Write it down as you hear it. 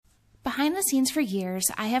Behind the scenes for years,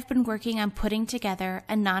 I have been working on putting together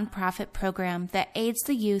a nonprofit program that aids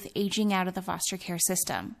the youth aging out of the foster care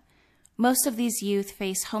system. Most of these youth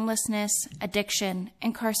face homelessness, addiction,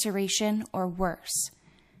 incarceration, or worse.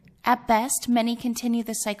 At best, many continue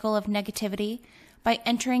the cycle of negativity by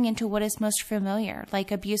entering into what is most familiar,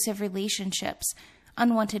 like abusive relationships,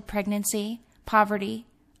 unwanted pregnancy, poverty,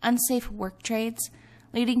 unsafe work trades,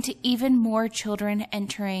 leading to even more children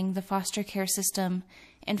entering the foster care system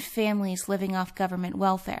and families living off government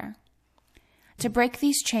welfare. To break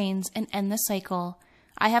these chains and end the cycle,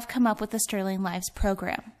 I have come up with the Sterling Lives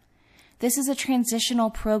program. This is a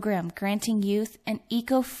transitional program granting youth an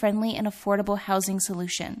eco-friendly and affordable housing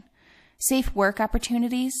solution, safe work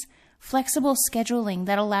opportunities, flexible scheduling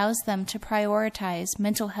that allows them to prioritize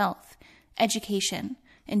mental health, education,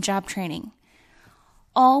 and job training,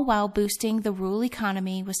 all while boosting the rural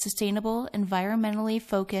economy with sustainable, environmentally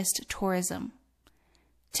focused tourism.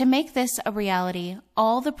 To make this a reality,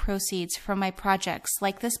 all the proceeds from my projects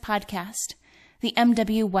like this podcast, the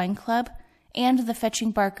MW Wine Club, and the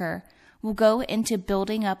Fetching Barker will go into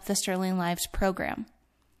building up the Sterling Lives program.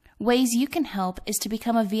 Ways you can help is to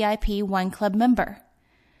become a VIP Wine Club member,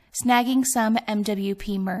 snagging some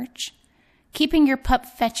MWP merch, keeping your pup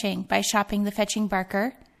fetching by shopping the Fetching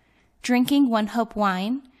Barker, drinking One Hope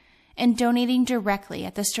wine, and donating directly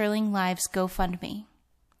at the Sterling Lives GoFundMe.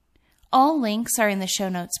 All links are in the show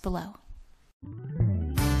notes below.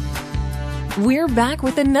 We're back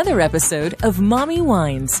with another episode of Mommy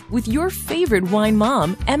Wines with your favorite wine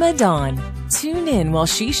mom, Emma Dawn. Tune in while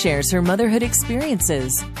she shares her motherhood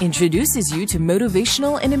experiences, introduces you to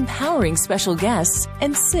motivational and empowering special guests,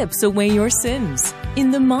 and sips away your sins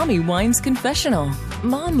in the Mommy Wines Confessional.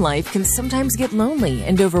 Mom life can sometimes get lonely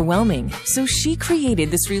and overwhelming, so she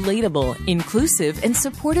created this relatable, inclusive, and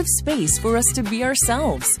supportive space for us to be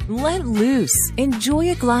ourselves. Let loose,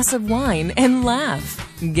 enjoy a glass of wine, and laugh.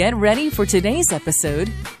 Get ready for today's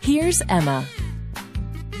episode. Here's Emma.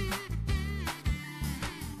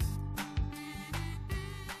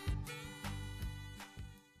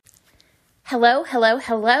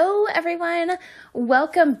 Hello, everyone.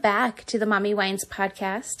 Welcome back to the Mommy Wines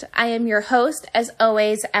podcast. I am your host, as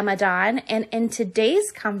always, Emma Dawn, and in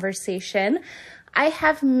today's conversation, I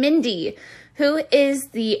have Mindy, who is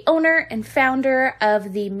the owner and founder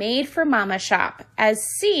of the Made for Mama shop, as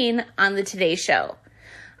seen on the Today Show.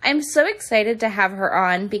 I'm so excited to have her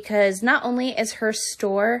on because not only is her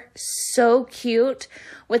store so cute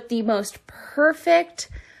with the most perfect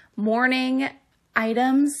morning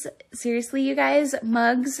items, seriously, you guys,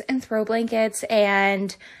 mugs and throw blankets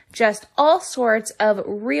and just all sorts of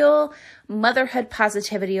real motherhood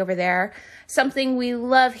positivity over there, something we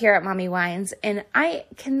love here at Mommy Wines, and I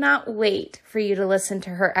cannot wait for you to listen to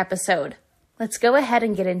her episode. Let's go ahead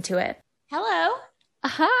and get into it. Hello.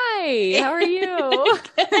 Hi, how are you?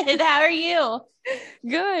 Good. How are you?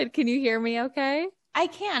 Good. Can you hear me okay? I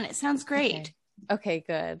can. It sounds great. Okay,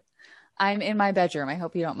 good. I'm in my bedroom. I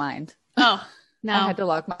hope you don't mind. Oh, no. I had to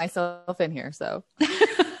lock myself in here, so.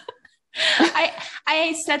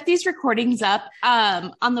 I set these recordings up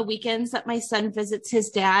on the weekends that my son visits his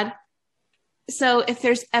dad. So if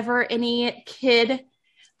there's ever any kid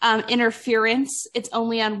interference, it's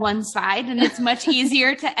only on one side and it's much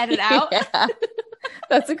easier to edit out. Yeah.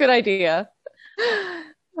 That's a good idea.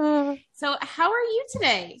 So how are you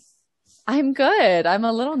today? I'm good. I'm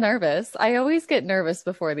a little nervous. I always get nervous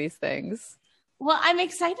before these things. Well, I'm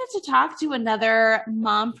excited to talk to another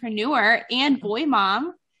mompreneur and boy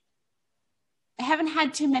mom. I haven't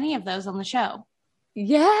had too many of those on the show.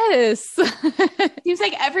 Yes. Seems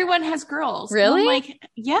like everyone has girls. Really? I'm like,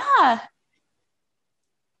 yeah.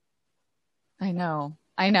 I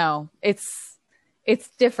know. It's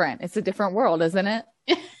different. It's a different world, isn't it?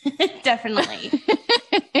 Definitely.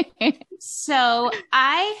 So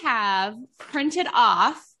I have printed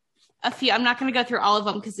off a few. I'm not going to go through all of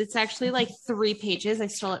them because it's actually like 3 pages. I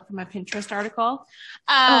stole it from a Pinterest article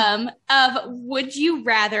of Would You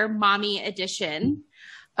Rather Mommy Edition.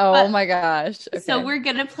 Oh my gosh. Okay. So we're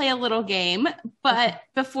going to play a little game. But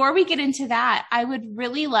before we get into that, I would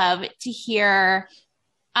really love to hear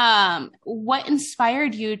what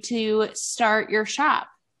inspired you to start your shop?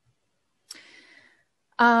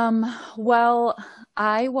 Well,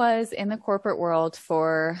 I was in the corporate world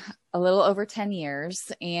for a little over 10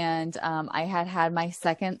 years and I had my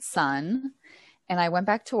second son and I went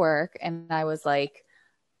back to work and I was like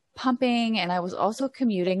pumping and I was also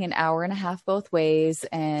commuting an hour and a half both ways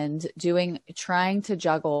and trying to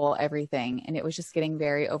juggle everything. And it was just getting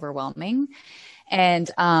very overwhelming. And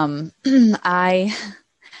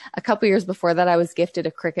a couple years before that, I was gifted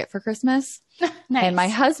a Cricut for Christmas. Nice. And my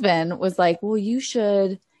husband was like, well, you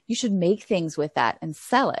should you should make things with that and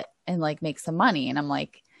sell it and like make some money. And I'm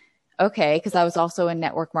like, okay. Cause I was also in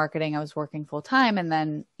network marketing. I was working full time and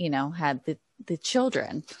then, had the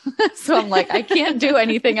children. So I'm like, I can't do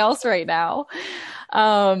anything else right now.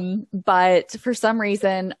 But for some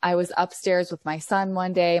reason I was upstairs with my son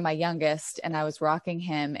one day, my youngest, and I was rocking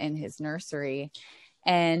him in his nursery.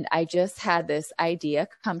 And I just had this idea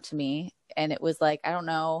come to me, and it was like, I don't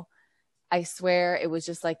know, I swear it was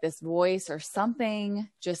just like this voice or something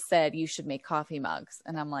just said, you should make coffee mugs.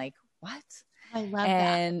 And I'm like, what? I love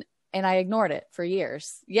that. And I ignored it for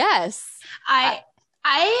years. Yes.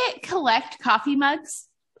 I collect coffee mugs.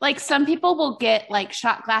 Like some people will get like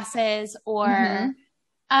shot glasses or,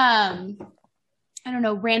 I don't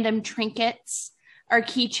know, random trinkets or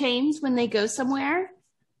keychains when they go somewhere.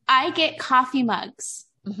 I get coffee mugs.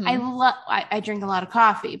 I drink a lot of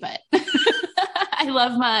coffee, but I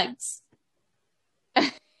love mugs.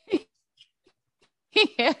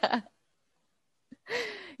 Yeah.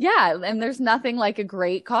 Yeah. And there's nothing like a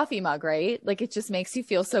great coffee mug, right? Like it just makes you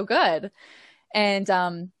feel so good. And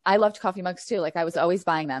I loved coffee mugs too. Like I was always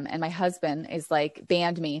buying them. And my husband is like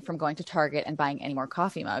banned me from going to Target and buying any more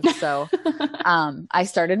coffee mugs. So I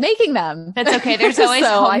started making them. That's okay. There's always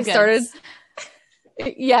so Home I Goods. started.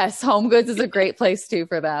 Yes, Home Goods is a great place too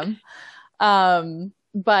for them.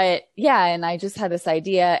 But yeah, and I just had this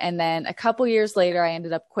idea. And then a couple years later, I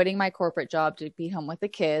ended up quitting my corporate job to be home with the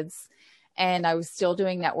kids. And I was still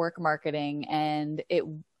doing network marketing, and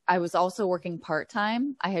I was also working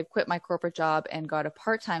part-time. I had quit my corporate job and got a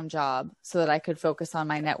part-time job so that I could focus on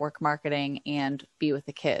my network marketing and be with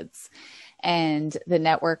the kids. And the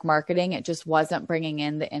network marketing, it just wasn't bringing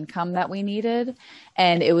in the income that we needed.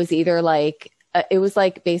 And it was either like,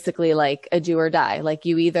 basically like a do or die. Like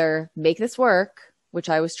you either make this work, which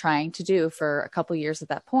I was trying to do for a couple years at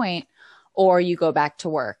that point, or you go back to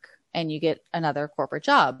work and you get another corporate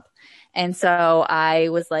job. And so I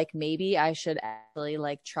was like, maybe I should actually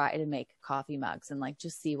like try to make coffee mugs and like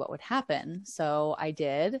just see what would happen. So I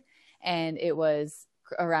did. And it was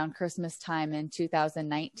around Christmas time in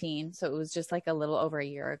 2019. So it was just like a little over a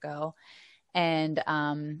year ago. And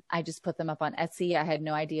I just put them up on Etsy. I had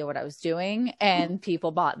no idea what I was doing, and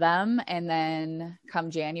people bought them. And then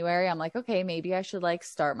come January, I'm like, okay, maybe I should like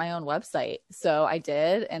start my own website. So I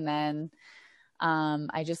did. And then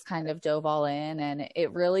I just kind of dove all in, and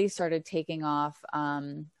it really started taking off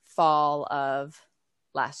fall of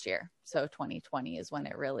last year. So 2020 is when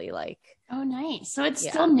it really like. Oh, nice. So it's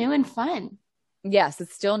still new and fun. Yes,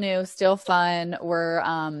 it's still new, still fun. We're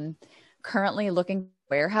currently looking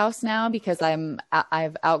warehouse now because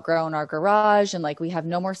I've outgrown our garage, and like we have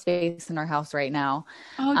no more space in our house right now.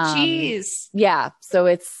 Oh geez. Yeah. So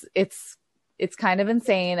it's kind of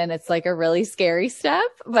insane, and it's like a really scary step,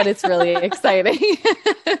 but it's really exciting.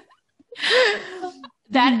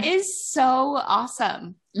 That is so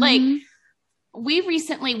awesome. Like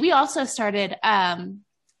we also started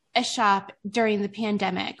a shop during the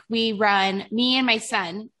pandemic. We run, me and my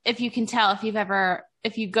son, if you can tell,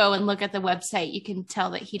 if you go and look at the website, you can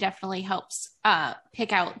tell that he definitely helps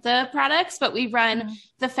pick out the products, but we run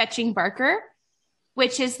the Fetching Barker,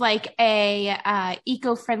 which is like a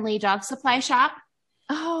eco-friendly dog supply shop.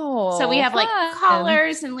 Oh, so we have like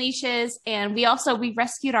collars and leashes, and we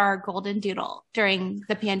rescued our golden doodle during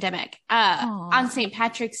the pandemic on St.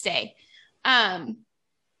 Patrick's Day.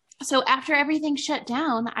 So after everything shut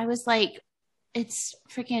down, I was like, it's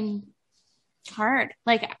freaking hard.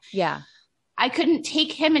 Like, yeah. I couldn't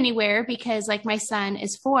take him anywhere because like my son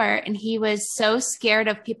is 4 and he was so scared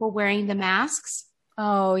of people wearing the masks.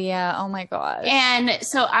 Oh yeah. Oh my God. And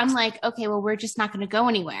so I'm like, okay, well, we're just not going to go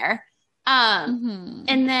anywhere. And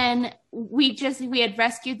then we had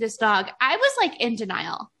rescued this dog. I was like in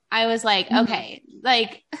denial. I was like, okay,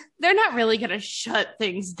 like they're not really going to shut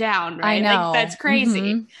things down. Right. I know. Like that's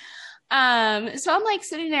crazy. So I'm like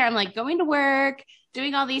sitting there, I'm like going to work,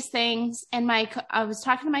 doing all these things. And I was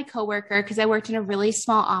talking to my coworker because I worked in a really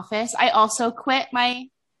small office. I also quit my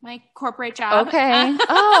corporate job. Okay.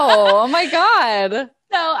 Oh my God.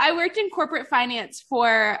 So I worked in corporate finance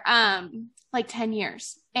for like 10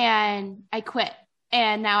 years, and I quit.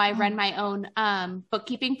 And now I run my own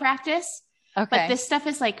bookkeeping practice. Okay. But this stuff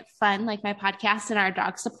is like fun, like my podcast and our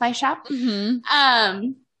dog supply shop.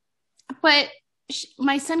 But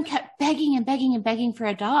my son kept begging and begging and begging for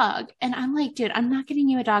a dog. And I'm like, dude, I'm not getting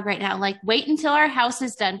you a dog right now. Like, wait until our house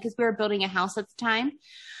is done, because we were building a house at the time.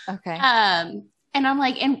 Okay. And I'm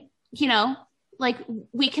like, and you know, like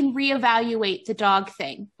we can reevaluate the dog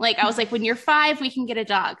thing. Like I was like, when you're 5, we can get a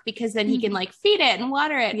dog, because then he can like feed it and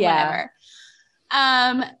water it, whatever.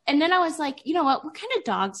 And then I was like, you know what kind of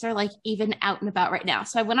dogs are like even out and about right now?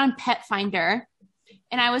 So I went on Pet Finder,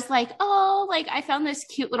 And I was like, oh, like I found this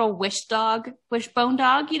cute little wishbone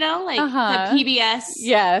dog, you know, like the PBS.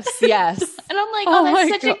 Yes, yes. And I'm like, oh,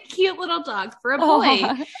 that's such a cute little dog for a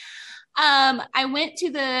boy. I went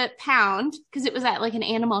to the pound because it was at like an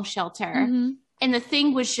animal shelter. Mm-hmm. And the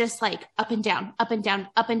thing was just like up and down, up and down,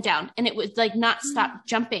 up and down. And it would like not stop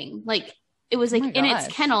jumping. Like it was like in its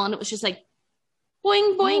kennel, and it was just like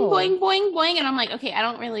boing, boing, boing, boing, boing. And I'm like, okay, I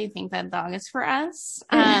don't really think that dog is for us.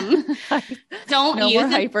 Don't no use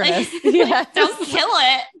more it. Hyperness. Like, don't kill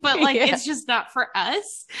it, but like, it's just not for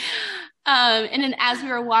us. And then as we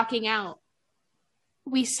were walking out,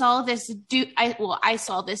 we saw this I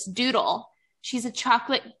saw this doodle. She's a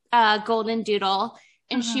chocolate, golden doodle.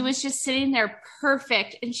 And she was just sitting there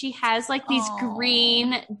perfect. And she has like these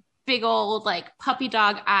green, big old like puppy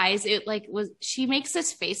dog eyes. It like she makes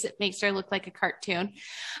this face. It makes her look like a cartoon.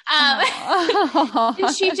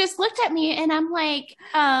 And she just looked at me, and I'm like,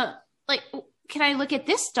 can I look at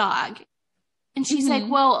this dog? And she's like,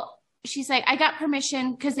 well, she's like, I got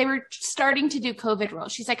permission because they were starting to do COVID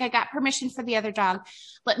rules. She's like, I got permission for the other dog.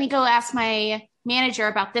 Let me go ask my manager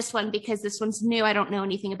about this one because this one's new. I don't know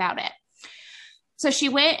anything about it. So she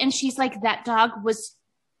went, and she's like, that dog was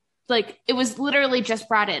like, it was literally just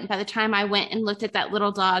brought in. By the time I went and looked at that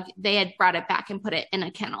little dog, they had brought it back and put it in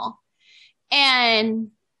a kennel. And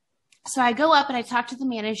so I go up and I talk to the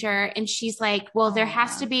manager, and she's like, well, there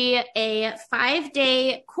has to be a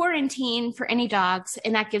 5-day quarantine for any dogs.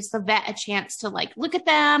 And that gives the vet a chance to like look at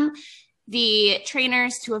them, the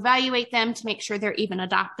trainers to evaluate them to make sure they're even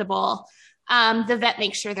adoptable. The vet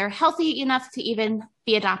makes sure they're healthy enough to even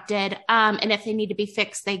be adopted. And if they need to be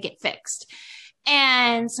fixed, they get fixed.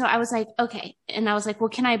 And so I was like, okay. And I was like, well,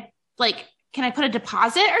 can I put a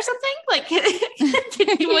deposit or something? Like,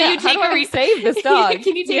 will you take save this dog?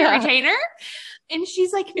 Can you take a retainer? And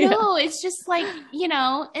she's like, no, it's just like, you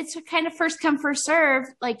know, it's kind of first come, first serve.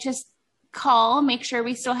 Like, just call, make sure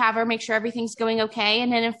we still have her, make sure everything's going okay.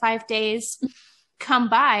 And then in 5 days, come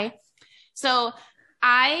by. So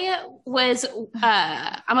I'm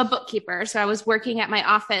a bookkeeper. So I was working at my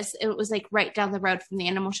office. It was like right down the road from the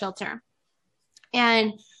animal shelter.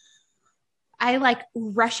 And I like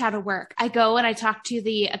rush out of work. I go and I talk to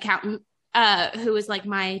the accountant, who was like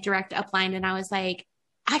my direct upline. And I was like,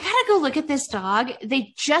 I gotta go look at this dog.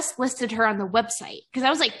 They just listed her on the website. Cause I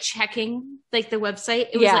was like checking like the website.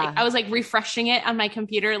 It was like, I was like refreshing it on my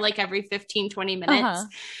computer, like every 15, 20 minutes.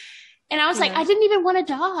 And I was like, I didn't even want a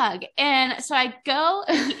dog. And so I go,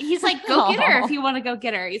 he's like, go get her if you want to go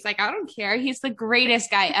get her. He's like, I don't care. He's the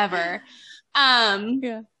greatest guy ever.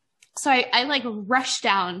 So I like rushed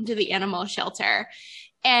down to the animal shelter,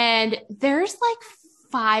 and there's like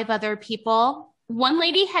 5 other people. One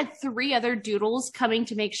lady had 3 other doodles coming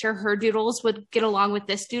to make sure her doodles would get along with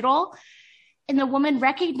this doodle. And the woman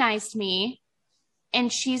recognized me,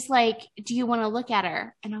 and she's like, do you want to look at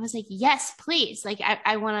her? And I was like, yes, please. Like,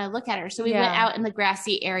 I want to look at her. So we went out in the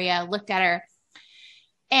grassy area, looked at her,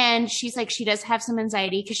 and she's like, she does have some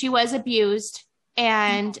anxiety because she was abused.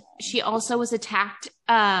 And she also was attacked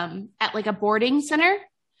at like a boarding center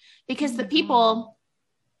because the people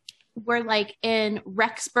were like in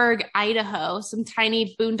Rexburg, Idaho, some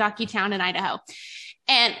tiny boondocky town in Idaho.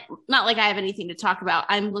 And not like I have anything to talk about.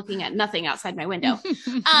 I'm looking at nothing outside my window.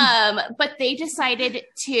 But they decided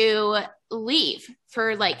to leave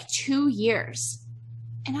for like 2 years.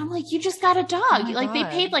 And I'm like, you just got a dog. They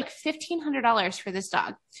paid like $1,500 for this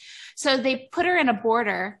dog. So they put her in a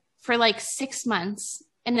boarder for like 6 months.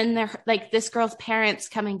 And then they're like, this girl's parents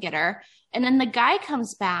come and get her. And then the guy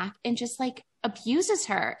comes back and just like abuses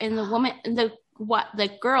her. And the woman, the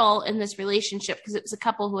girl in this relationship, because it was a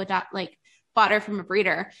couple who bought her from a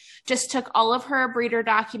breeder, just took all of her breeder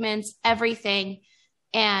documents, everything,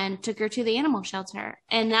 and took her to the animal shelter.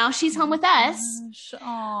 And now she's home with us.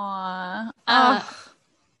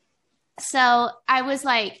 So I was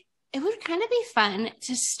like, it would kind of be fun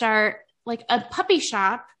to start like a puppy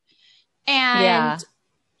shop and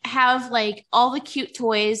have like all the cute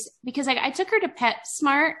toys, because like I took her to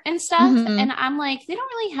PetSmart and stuff, and I'm like, they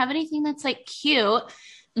don't really have anything that's like cute,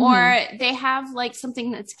 or they have like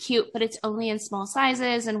something that's cute, but it's only in small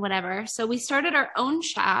sizes and whatever. So we started our own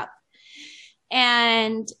shop,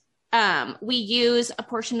 and we use a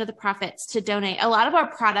portion of the profits to donate. A lot of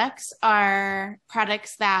our products are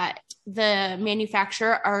products that the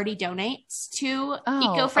manufacturer already donates to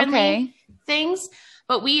eco-friendly things.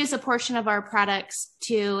 But we use a portion of our products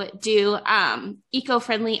to do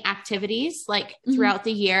eco-friendly activities like throughout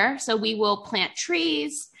the year. So we will plant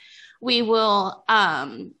trees. We will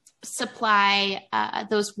supply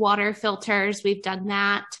those water filters. We've done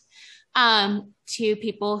that to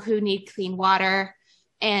people who need clean water.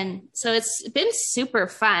 And so it's been super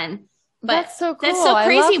fun. But that's so cool. That's so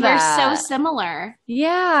crazy. We're that. so similar.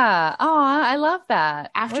 Yeah. Oh, I love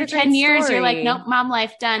that. After 10 years, you're like, nope, mom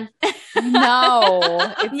life done.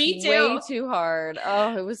 No, it's Me too. way too hard.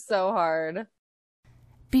 Oh, it was so hard.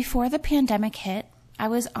 Before the pandemic hit, I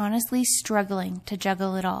was honestly struggling to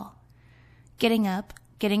juggle it all. Getting up,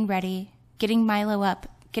 getting ready, getting Milo up,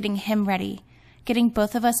 getting him ready, getting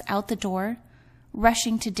both of us out the door,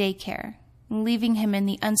 rushing to daycare, leaving him in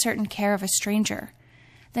the uncertain care of a stranger,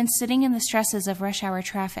 then sitting in the stresses of rush hour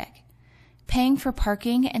traffic, paying for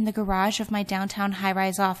parking in the garage of my downtown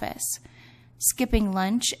high-rise office, skipping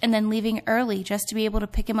lunch and then leaving early just to be able to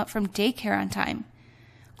pick him up from daycare on time.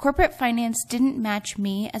 Corporate finance didn't match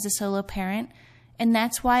me as a solo parent, and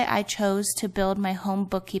that's why I chose to build my home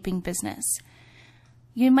bookkeeping business.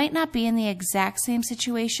 You might not be in the exact same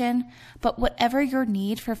situation, but whatever your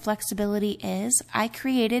need for flexibility is, I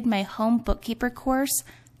created my home bookkeeper course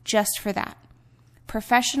just for that.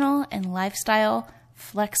 Professional and lifestyle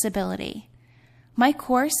flexibility. My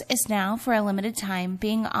course is now, for a limited time,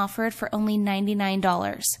 being offered for only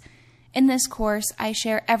 $99. In this course, I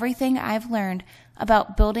share everything I've learned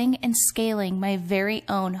about building and scaling my very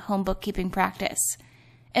own home bookkeeping practice.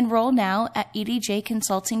 Enroll now at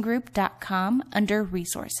edjconsultinggroup.com under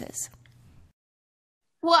resources.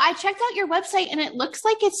 Well, I checked out your website and it looks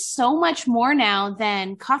like it's so much more now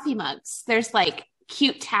than coffee mugs. There's like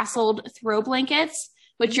cute tasseled throw blankets,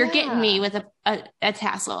 which you're getting me with a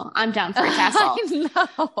tassel. I'm down for a tassel.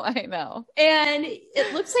 I know. And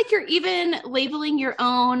it looks like you're even labeling your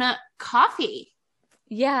own coffee.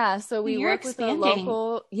 Yeah. So we work with a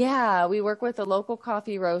local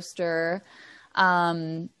coffee roaster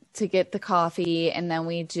to get the coffee. And then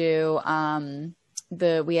we do,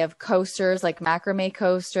 we have coasters, like macrame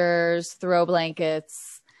coasters, throw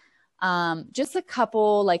blankets, just a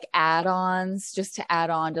couple like add-ons just to add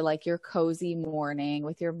on to like your cozy morning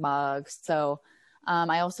with your mugs. So,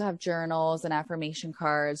 I also have journals and affirmation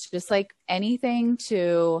cards, just like anything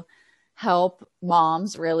to help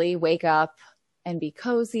moms really wake up and be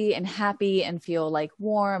cozy and happy and feel like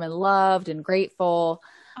warm and loved and grateful.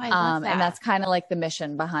 I love that. And that's kind of like the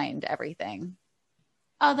mission behind everything.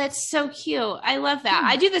 Oh, that's so cute. I love that.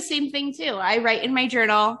 I do the same thing too. I write in my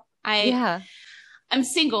journal. I'm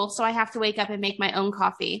single, so I have to wake up and make my own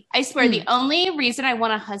coffee. I swear the only reason I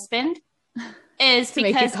want a husband is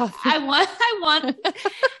because I want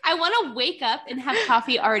to wake up and have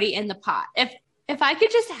coffee already in the pot. If I could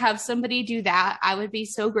just have somebody do that, I would be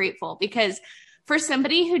so grateful, because for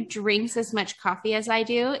somebody who drinks as much coffee as I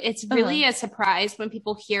do, it's really a surprise when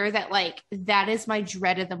people hear that, like, that is my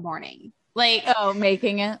dread of the morning. Like,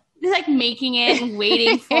 making it. Like making it,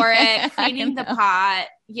 waiting for it, cleaning the pot,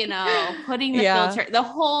 putting the filter, the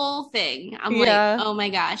whole thing. I'm like, oh my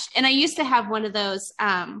gosh. And I used to have one of those,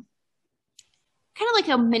 kind of like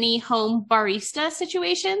a mini home barista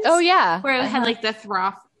situations. Oh yeah. Where it had like the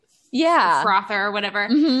frother or whatever.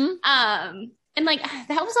 Mm-hmm. And like,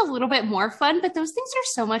 that was a little bit more fun, but those things are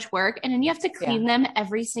so much work. And then you have to clean them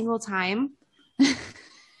every single time.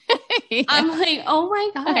 I'm like, oh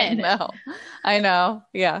my God. I know.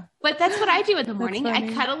 Yeah. But that's what I do in the morning.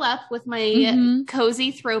 I cuddle up with my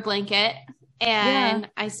cozy throw blanket and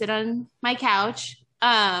I sit on my couch.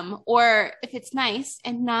 Or if it's nice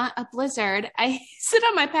and not a blizzard, I sit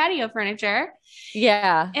on my patio furniture.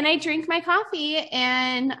 Yeah. And I drink my coffee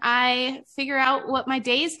and I figure out what my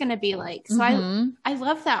day is going to be like. So I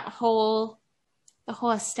love the whole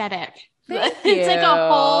aesthetic. It's like a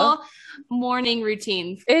whole morning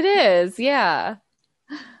routine. It is. Yeah.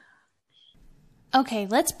 Okay,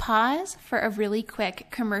 let's pause for a really quick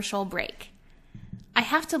commercial break. I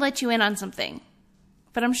have to let you in on something,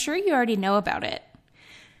 but I'm sure you already know about it.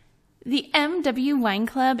 The MW Wine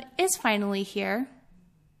Club is finally here.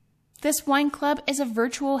 This wine club is a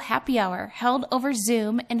virtual happy hour held over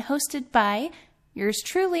Zoom and hosted by yours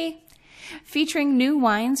truly, featuring new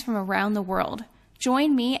wines from around the world.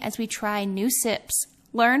 Join me as we try new sips,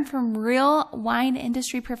 learn from real wine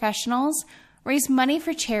industry professionals, raise money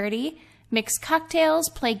for charity, mix cocktails,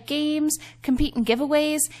 play games, compete in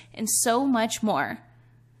giveaways, and so much more.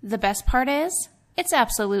 The best part is, it's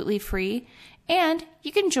absolutely free, and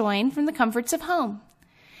you can join from the comforts of home.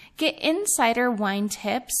 Get insider wine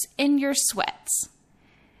tips in your sweats.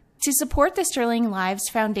 To support the Sterling Lives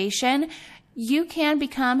Foundation, you can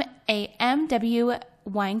become a MW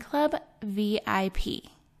Wine Club VIP.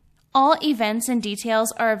 All events and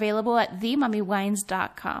details are available at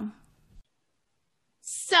themommywines.com.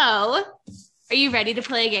 So, are you ready to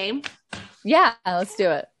play a game? Yeah, let's do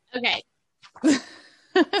it. Okay.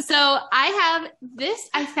 So I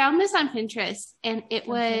found this on Pinterest, and it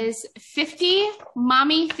was 50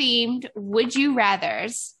 mommy themed would you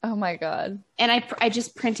rathers. Oh my God. And I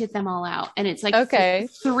just printed them all out, and it's like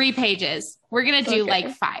 3 pages. We're going to do like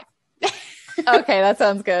 5. Okay. That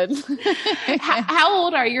sounds good. How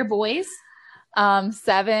old are your boys?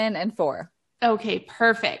 7 and 4. Okay,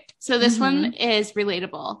 perfect. So this one is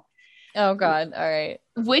relatable. Oh God. All right.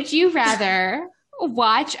 Would you rather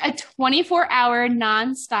watch a 24-hour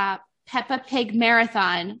nonstop Peppa Pig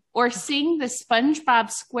marathon or sing the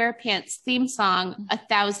SpongeBob SquarePants theme song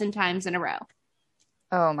 1,000 times in a row?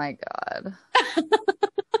 Oh my God.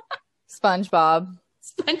 SpongeBob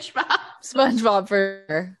for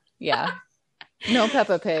sure. Yeah. No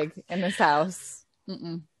Peppa Pig in this house.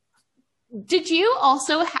 Mm-mm. Did you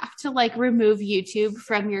also have to like remove YouTube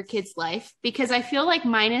from your kid's life? Because I feel like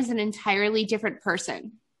mine is an entirely different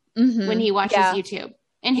person when he watches YouTube,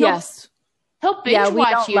 and he'll binge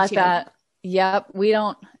watch YouTube. Let that. Yep, we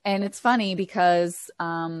don't. And it's funny because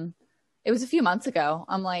it was a few months ago.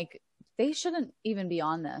 I'm like, they shouldn't even be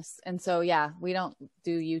on this, and so we don't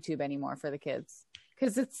do YouTube anymore for the kids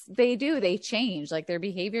because they change, like their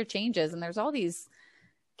behavior changes, and there's all these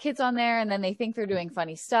kids on there, and then they think they're doing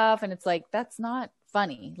funny stuff, and it's like, that's not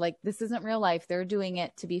funny. Like, this isn't real life. They're doing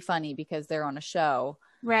it to be funny because they're on a show,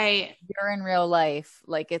 right? You're in real life.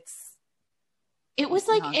 Like, it's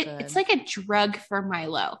like it's like a drug for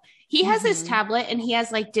Milo. He has his tablet, and he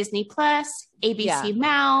has like Disney Plus, ABC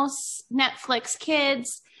Mouse, Netflix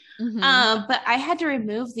Kids. But I had to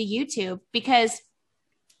remove the YouTube because,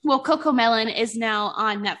 well, CoComelon is now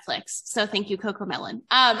on Netflix. So thank you, CoComelon.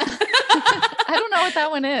 I don't know what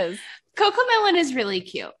that one is. CoComelon is really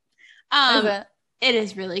cute. Is it? It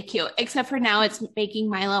is really cute, except for now it's making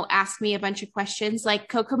Milo ask me a bunch of questions. Like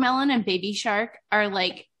CoComelon and Baby Shark are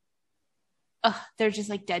like, they're just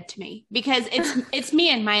like dead to me because it's me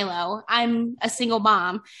and Milo. I'm a single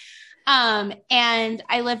mom. And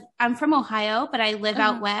I'm from Ohio, but I live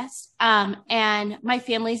out west. And my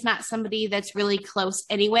family's not somebody that's really close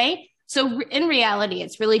anyway. So in reality,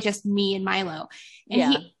 it's really just me and Milo.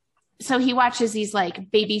 And he watches these like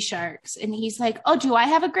Baby Sharks, and he's like, "Oh, do I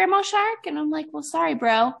have a grandma shark?" And I'm like, "Well, sorry,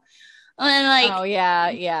 bro." And then like, oh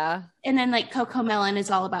yeah. And then like CoComelon is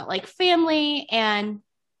all about like family, and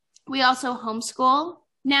we also homeschool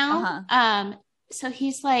now. So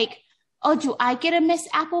he's like, "Oh, do I get a Miss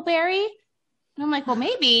Appleberry?" And I'm like, "Well,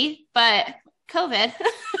 maybe, but COVID."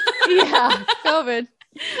 Yeah, COVID.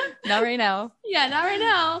 Not right now. Yeah, not right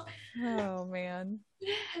now. Oh, man.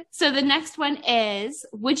 So the next one is,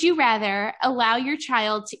 would you rather allow your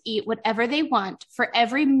child to eat whatever they want for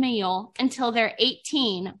every meal until they're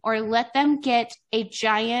 18, or let them get a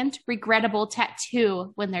giant, regrettable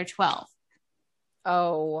tattoo when they're 12?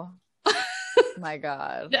 Oh, my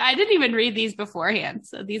God. I didn't even read these beforehand,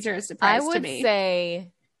 so these are a surprise to me. I would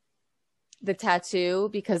say the tattoo,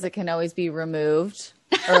 because it can always be removed,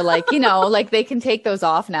 or like, like they can take those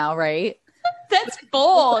off now, right? That's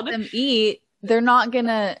bold. Let them eat. They're not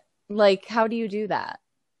gonna, like, how do you do that?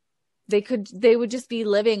 They would just be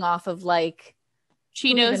living off of like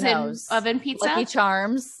Cheetos and oven pizza, Lucky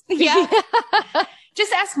Charms. Yeah.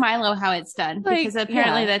 Just ask Milo how it's done, because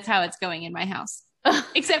apparently that's how it's going in my house.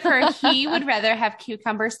 Except for he would rather have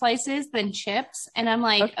cucumber slices than chips. And I'm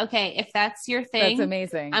like, okay, if that's your thing, that's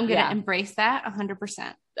amazing. I'm going to embrace that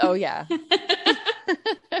 100%. Oh, yeah.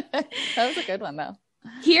 That was a good one, though.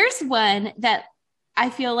 Here's one that I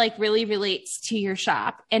feel like really relates to your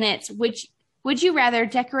shop. And it's, would you rather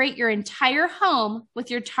decorate your entire home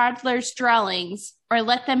with your toddler's drawings, or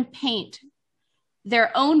let them paint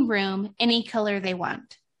their own room any color they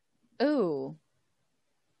want? Ooh.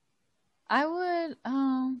 I would,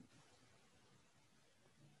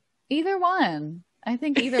 either one. I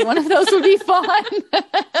think either one of those would be fun.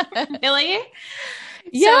 Really?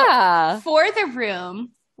 Yeah. So for the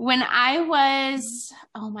room, when I was,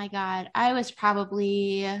 oh my God, I was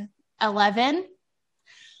probably 11.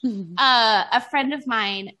 A friend of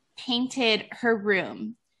mine painted her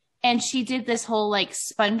room, and she did this whole like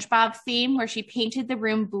SpongeBob theme where she painted the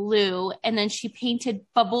room blue, and then she painted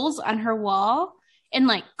bubbles on her wall and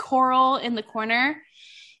like coral in the corner.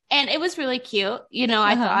 And it was really cute.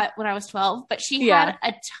 I thought when I was 12, but she had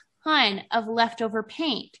a ton of leftover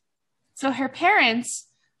paint. So her parents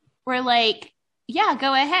were like, yeah,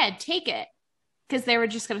 go ahead, take it. Because they were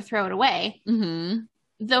just going to throw it away. Mm-hmm.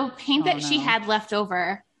 The paint that she had left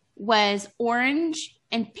over was orange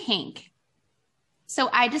and pink. So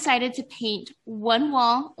I decided to paint one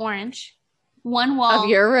wall orange, one wall of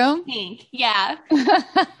your room pink. Yeah.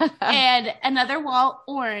 And another wall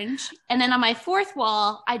orange. And then on my fourth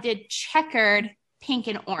wall, I did checkered pink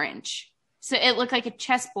and orange. So it looked like a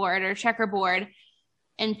chessboard or checkerboard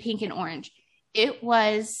in pink and orange. It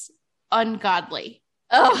was ungodly.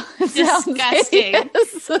 Oh, disgusting.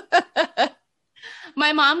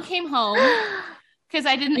 My mom came home because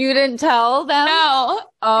You didn't tell them? No.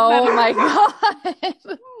 Oh my God.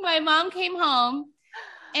 My mom came home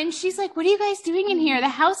and she's like, what are you guys doing in here? The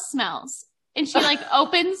house smells. And she like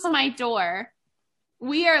opens my door.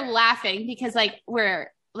 We are laughing because like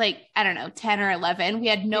we're like, I don't know, 10 or 11. We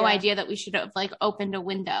had no idea that we should have like opened a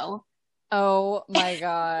window. Oh my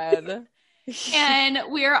God. And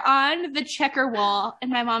we're on the checker wall and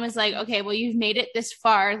my mom is like, okay, well, you've made it this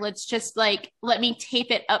far. Let's just like, let me tape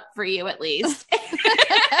it up for you at least.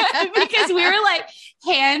 Because we were like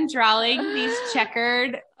hand drawing these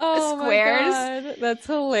checkered squares. My God. That's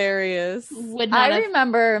hilarious. I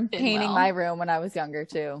remember painting my room when I was younger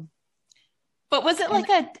too. But was it like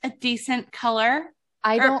a decent color?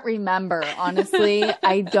 I don't remember, honestly.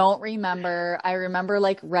 I don't remember. I remember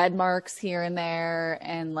like red marks here and there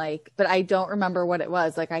and like, but I don't remember what it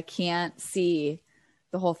was. Like I can't see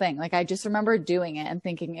the whole thing. Like I just remember doing it and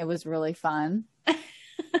thinking it was really fun.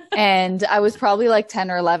 And I was probably like 10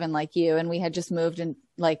 or 11 like you. And we had just moved and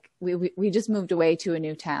like, we just moved away to a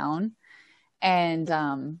new town. And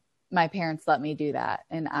my parents let me do that.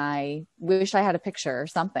 And I wish I had a picture or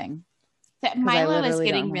something. That Milo is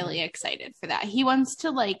getting really excited for that. He wants to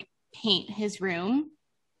like paint his room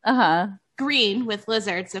green with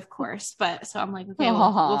lizards, of course. But so I'm like, okay,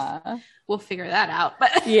 we'll figure that out.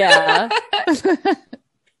 But yeah.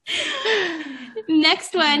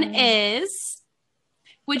 Next one is,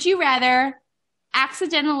 would you rather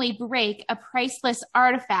accidentally break a priceless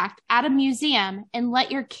artifact at a museum and let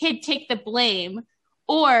your kid take the blame,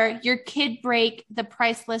 or your kid break the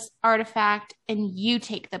priceless artifact and you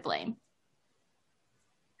take the blame?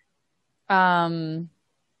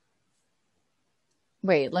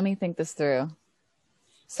 Wait, let me think this through.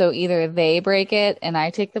 So either they break it and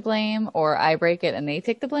I take the blame, or I break it and they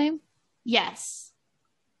take the blame? Yes.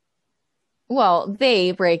 Well,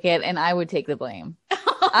 they break it and I would take the blame.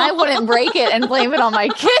 I wouldn't break it and blame it on my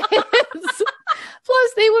kids.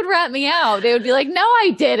 Plus, they would rat me out. They would be like, no,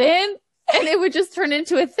 I didn't. And it would just turn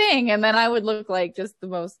into a thing. And then I would look like just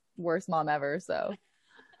the worst mom ever. So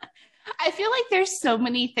I feel like there's so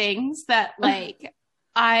many things that like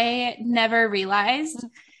I never realized,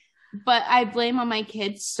 but I blame on my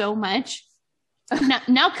kids so much.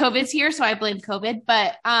 Now COVID's here, so I blame COVID,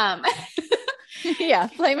 but yeah,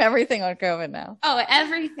 blame everything on COVID now. Oh,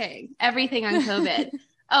 everything on COVID.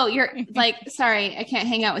 Oh, you're like, sorry, I can't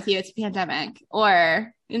hang out with you. It's a pandemic.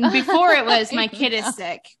 Or before it was, my kid is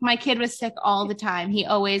sick. My kid was sick all the time. He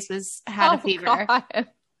always had a fever. God.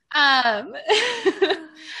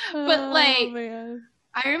 But like,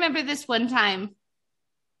 I remember this one time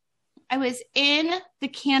I was in the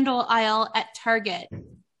candle aisle at Target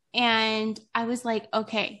and I was like,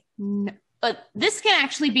 okay, but this can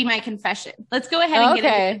actually be my confession. Let's go ahead and get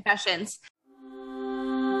into confessions.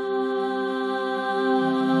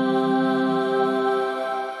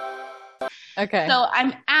 Okay. So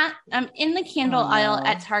I'm in the candle aisle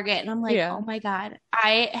at Target and I'm like, oh my God.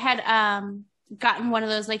 I had gotten one of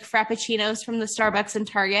those like frappuccinos from the Starbucks in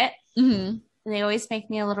Target. Mm-hmm. And they always make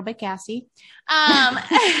me a little bit gassy. So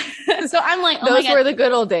I'm like, oh those my God. were the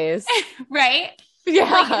good old days. Right? Yeah,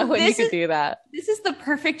 like, when you could do that. This is the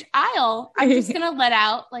perfect aisle. I'm just going to let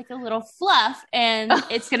out like a little fluff and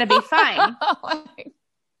it's going to be fine.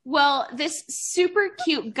 Well, this super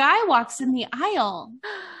cute guy walks in the aisle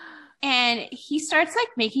and he starts like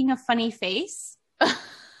making a funny face.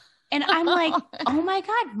 And I'm like, oh my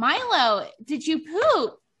God, Milo, did you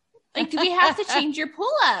poop? Like, do we have to change your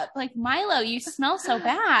pull up? Like, Milo, you smell so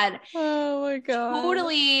bad. Oh my God.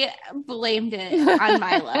 Totally blamed it on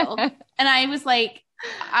Milo. And I was like, oh,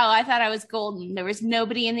 I thought I was golden. There was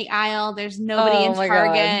nobody in the aisle. There's nobody in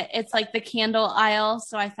Target. It's like the candle aisle.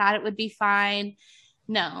 So I thought it would be fine.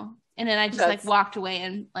 No. And then I just like walked away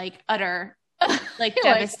in like utter like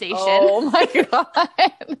devastation. Oh my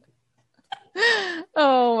God.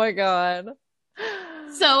 Oh my God.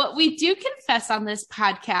 So we do confess on this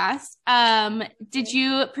podcast. Did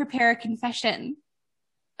you prepare a confession?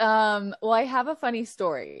 Well, I have a funny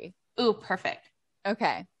story. Ooh, perfect.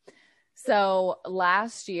 Okay. So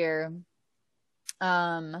last year,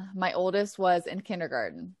 my oldest was in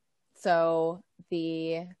kindergarten. So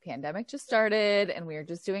the pandemic just started and we were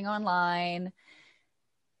just doing online.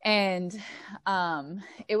 And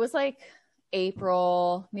it was like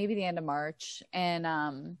April, maybe the end of March.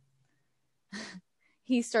 And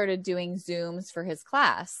he started doing Zooms for his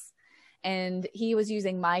class. And he was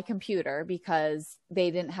using my computer because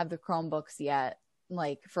they didn't have the Chromebooks yet.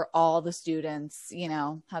 like for all the students, you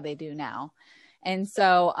know, how they do now. And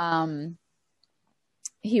so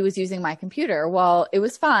he was using my computer. Well, it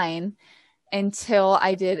was fine until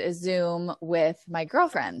I did a Zoom with my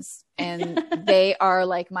girlfriends, and they are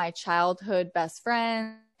like my childhood best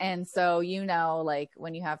friend. And so, you know, like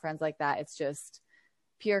when you have friends like that, it's just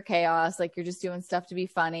pure chaos. Like you're just doing stuff to be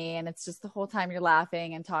funny. And it's just the whole time you're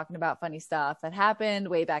laughing and talking about funny stuff that happened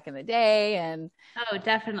way back in the day. And oh,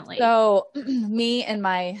 definitely. So me and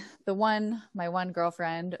my one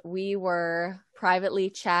girlfriend, we were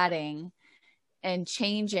privately chatting and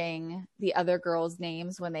changing the other girls'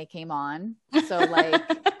 names when they came on. So like,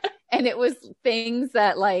 and it was things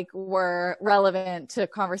that like were relevant to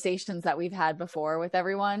conversations that we've had before with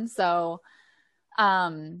everyone. So,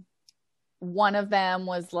 one of them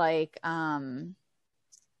was like, oh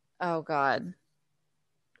God,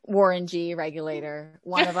 Warren G regulator.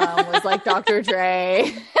 One of them was like Dr. Dre.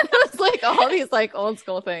 It was like all these like old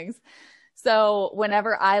school things. So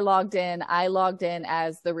whenever I logged in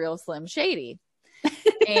as the real Slim Shady.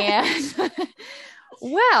 And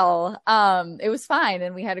well, it was fine.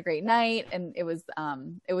 And we had a great night, and it was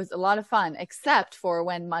a lot of fun, except for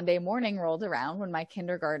when Monday morning rolled around, when my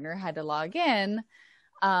kindergartner had to log in.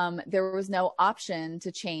 There was no option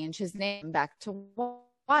to change his name back to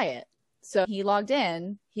Wyatt. So he logged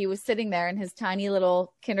in, he was sitting there in his tiny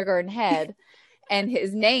little kindergarten head, and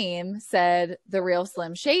his name said the real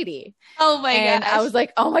Slim Shady. Oh my god! And I was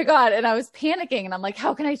like, oh my God. And I was panicking, and I'm like,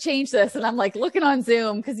 how can I change this? And I'm like looking on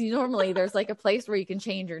Zoom, because normally there's like a place where you can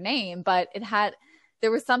change your name, but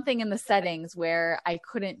there was something in the settings where I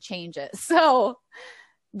couldn't change it. So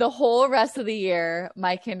the whole rest of the year,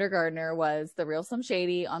 my kindergartner was the real Slim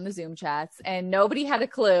Shady on the Zoom chats, and nobody had a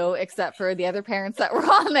clue except for the other parents that were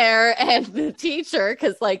on there and the teacher,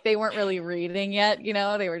 because like they weren't really reading yet, you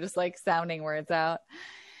know, they were just like sounding words out.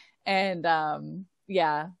 And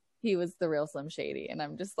yeah, he was the real Slim Shady, and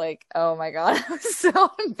I'm just like, oh my God, I was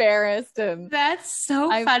so embarrassed. And that's so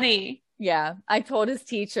funny. Yeah, I told his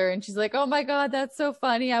teacher, and she's like, oh my God, that's so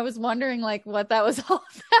funny. I was wondering like what that was all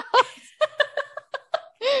about.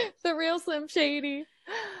 The real Slim Shady.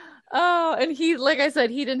 Oh, and he, like I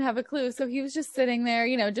said, he didn't have a clue. So he was just sitting there,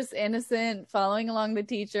 you know, just innocent, following along the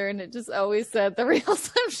teacher. And it just always said the real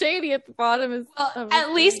Slim Shady at the bottom.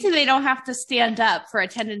 At least they don't have to stand up for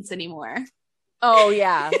attendance anymore. Oh,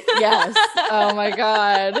 yeah. Yes. Oh, my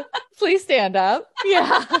God. Please stand up.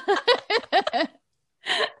 Yeah.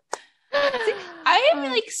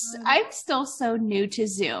 I'm still so new to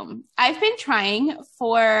Zoom. I've been trying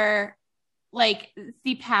for like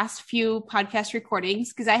the past few podcast recordings,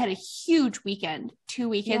 because I had a huge weekend, 2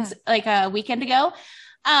 weekends, like a weekend ago.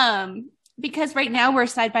 Because right now we're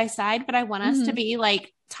side by side, but I want us to be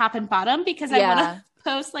like top and bottom, because I want to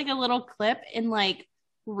post like a little clip in like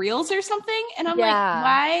Reels or something. And I'm like,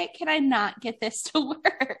 why can I not get this to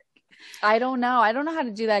work? I don't know. I don't know how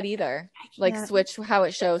to do that either. Like switch how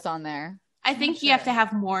it shows on there. I think you have to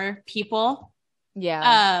have more people.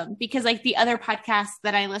 Yeah. Because like the other podcasts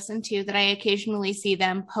that I listen to, that I occasionally see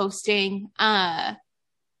them posting,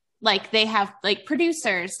 like they have like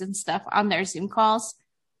producers and stuff on their Zoom calls.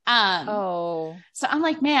 So I'm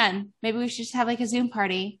like, man, maybe we should just have like a Zoom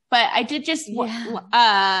party. But I did just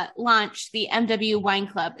launch the MW Wine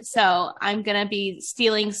Club, so I'm gonna be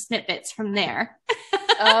stealing snippets from there.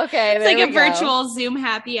 Okay, it's like a virtual Zoom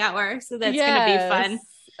happy hour, so that's gonna be fun.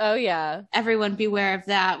 Oh yeah, everyone beware of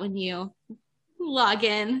that when you log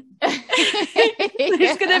in.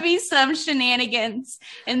 There's gonna be some shenanigans,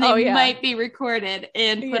 and they might be recorded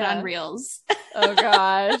and put on Reels. Oh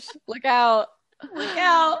gosh, look out. Look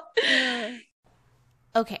out.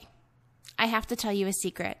 Okay, I have to tell you a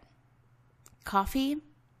secret. Coffee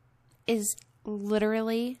is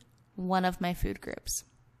literally one of my food groups.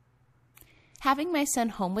 Having my son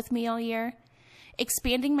home with me all year,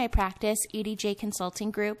 expanding my practice EDJ Consulting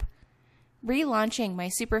Group, relaunching my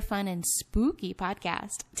super fun and spooky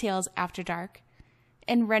podcast, Tales After Dark,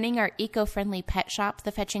 and running our eco-friendly pet shop,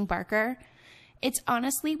 The Fetching Barker, it's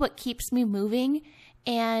honestly what keeps me moving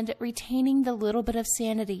and retaining the little bit of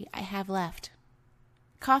sanity I have left.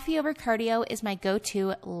 Coffee Over Cardio is my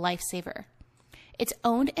go-to lifesaver. It's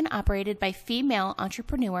owned and operated by female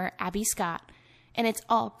entrepreneur Abby Scott, and it's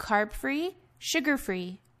all carb-free,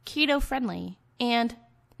 sugar-free, keto-friendly, and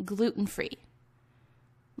gluten-free.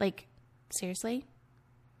 Like, seriously?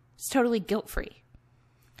 It's totally guilt-free.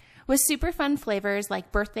 With super fun flavors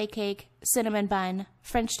like birthday cake, cinnamon bun,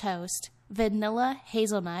 French toast, vanilla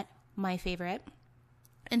hazelnut, my favorite,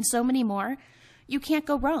 and so many more, you can't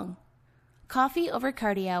go wrong. Coffee Over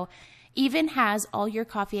Cardio Even has all your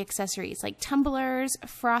coffee accessories like tumblers,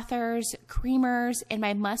 frothers, creamers, and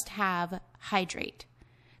my must-have Hydrate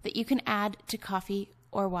that you can add to coffee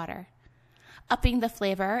or water, upping the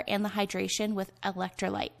flavor and the hydration with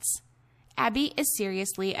electrolytes. Abby is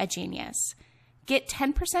seriously a genius. Get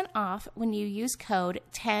 10% off when you use code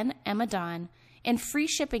 10EMMADAWN and free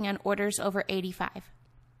shipping on orders over $85.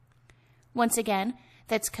 Once again,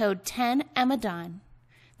 that's code 10EMMADAWN.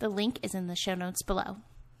 The link is in the show notes below.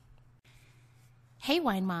 Hey,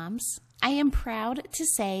 wine moms. I am proud to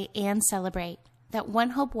say and celebrate that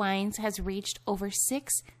One Hope Wines has reached over $6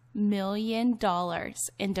 million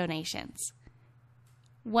in donations.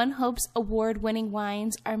 One Hope's award-winning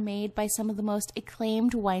wines are made by some of the most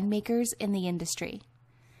acclaimed winemakers in the industry.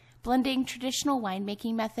 Blending traditional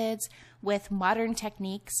winemaking methods with modern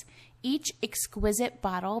techniques, each exquisite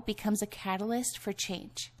bottle becomes a catalyst for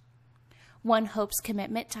change. One Hope's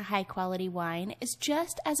commitment to high-quality wine is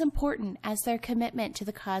just as important as their commitment to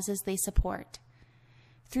the causes they support.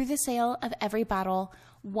 Through the sale of every bottle,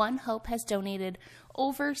 One Hope has donated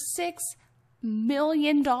over $6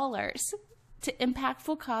 million to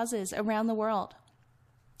impactful causes around the world.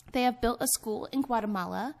 They have built a school in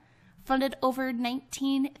Guatemala, funded over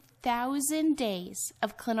 19,000 days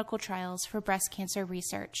of clinical trials for breast cancer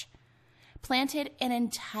research, planted an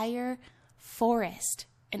entire forest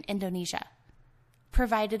in Indonesia,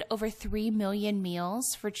 provided over 3 million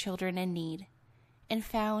meals for children in need, and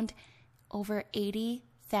found over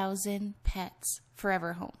 80,000 pets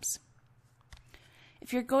forever homes.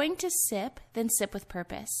 If you're going to sip, then sip with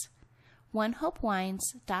purpose.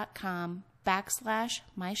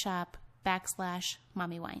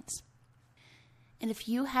 onehopewines.com/myshop/mommywines. And if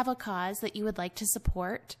you have a cause that you would like to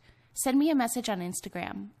support, send me a message on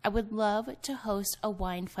Instagram. I would love to host a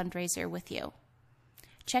wine fundraiser with you.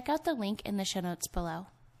 Check out the link in the show notes below.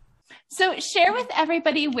 So share with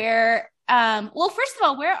everybody where, first of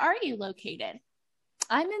all, where are you located?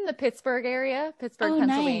 I'm in the Pittsburgh area,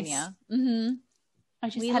 Pennsylvania. Nice.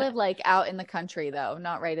 Mm-hmm. We live like out in the country though,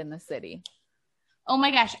 not right in the city. Oh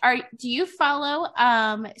my gosh. Do you follow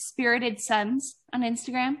Spirited Sons on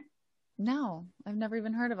Instagram? No, I've never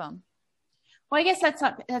even heard of them. Well, I guess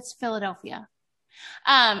that's Philadelphia.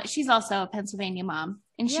 She's also a Pennsylvania mom,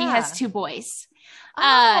 and she has 2 boys.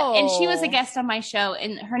 And she was a guest on my show,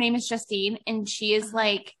 and her name is Justine, and she is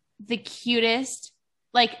like the cutest,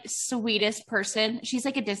 like sweetest person. She's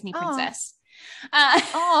like a Disney princess.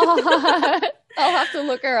 I'll have to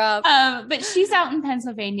look her up. But she's out in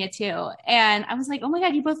Pennsylvania too. And I was like, oh my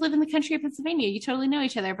God, you both live in the country of Pennsylvania. You totally know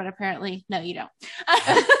each other, but apparently, no, you don't.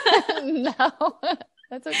 No,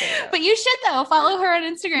 that's okay. But you should though. Follow her on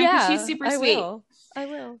Instagram because she's super sweet. I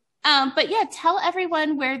will. But yeah, tell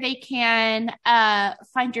everyone where they can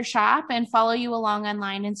find your shop and follow you along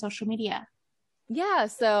online and social media. Yeah.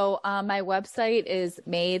 So my website is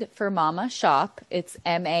Made for Mama Shop. It's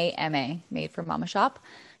MAMA,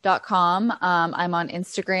 madeformamashop.com. I'm on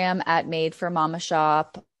Instagram at Made for Mama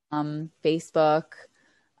Shop, Facebook,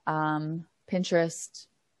 Pinterest.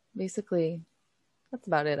 Basically, that's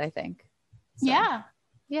about it, I think. So, yeah.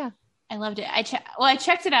 I loved it. I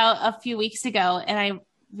checked it out a few weeks ago, and I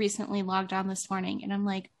recently logged on this morning, and I'm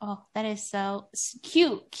like, oh, that is so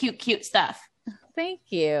cute stuff. Thank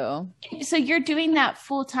you. So you're doing that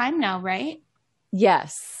full time now, right?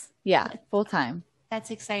 Yes. Yeah. Full time.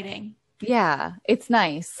 That's exciting. Yeah. It's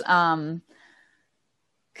nice. 'Cause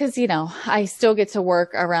I still get to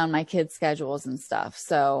work around my kids' schedules and stuff.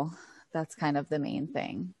 So that's kind of the main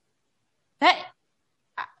thing.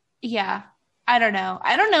 Yeah. I don't know.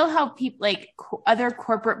 I don't know how people like other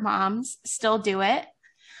corporate moms still do it.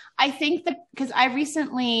 I think that because this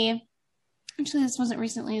wasn't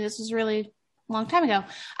recently, this was really a long time ago.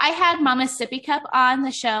 I had Mama Sippy Cup on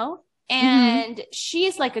the show, and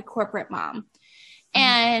she's like a corporate mom.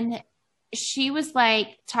 And she was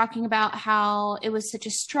like talking about how it was such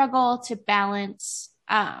a struggle to balance,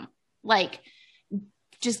 like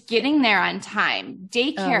just getting there on time,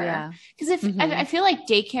 daycare. Because I feel like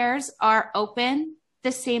daycares are open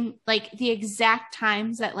the same, like the exact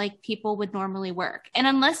times that like people would normally work. And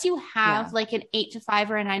unless you have like an 8 to 5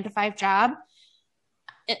 or a 9 to 5 job,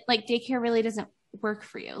 like daycare really doesn't work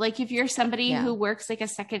for you. Like if you're somebody who works like a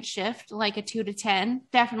second shift, like a 2 to 10,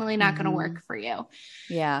 definitely not going to work for you.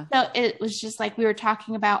 Yeah. So it was just like, we were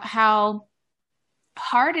talking about how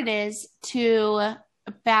hard it is to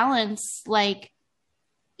balance, like,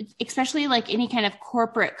 especially like any kind of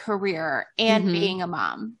corporate career and being a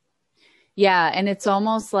mom. Yeah. And it's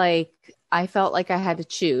almost like I felt like I had to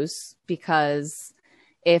choose, because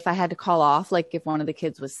if I had to call off, like if one of the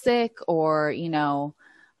kids was sick or,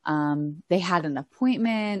 they had an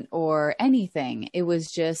appointment or anything. It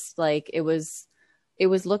was just like, it was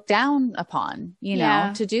looked down upon, you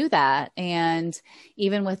know, to do that. And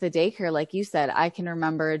even with the daycare, like you said, I can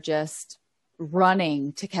remember just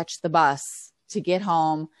running to catch the bus, to get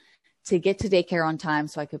home, to get to daycare on time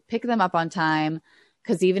so I could pick them up on time.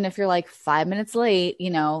 Because even if you're like 5 minutes late, you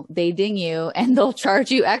know, they ding you and they'll charge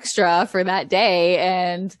you extra for that day.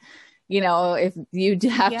 And, you know, if you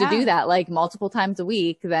have to do that like multiple times a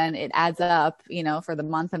week, then it adds up, you know, for the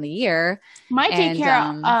month and the year. My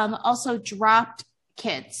daycare also dropped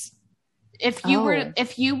kids. If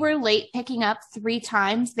you were late picking up 3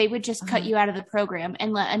 times, they would just cut you out of the program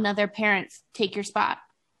and let another parent take your spot.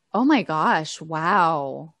 Oh my gosh.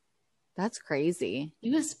 Wow. That's crazy.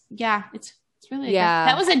 It's really good.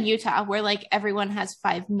 That was in Utah where like everyone has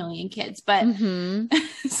 5 million kids, but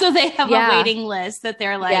so they have a waiting list that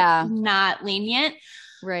they're like not lenient.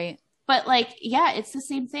 Right. But like, it's the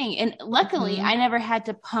same thing. And luckily I never had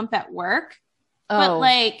to pump at work, but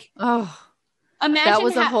like, imagine that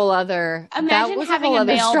was a whole other having a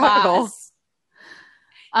male struggle.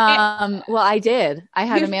 boss. Well, I did. I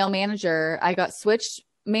had a male manager. I got switched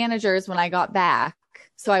managers when I got back.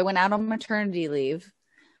 So I went out on maternity leave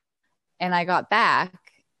and I got back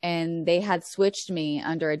and they had switched me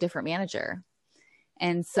under a different manager.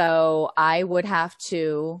 And so I would have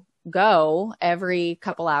to go every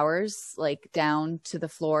couple hours, like down to the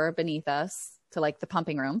floor beneath us to like the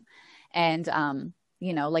pumping room. And,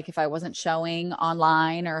 you know, like if I wasn't showing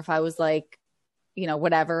online or if I was like, you know,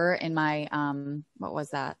 whatever in my, what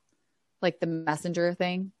was that? Like the messenger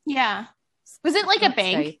thing. Yeah. Was it like a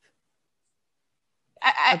bank? Skype.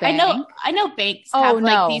 I know banks have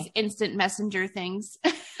like these instant messenger things.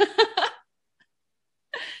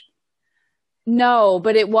 No,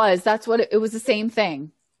 but it was the same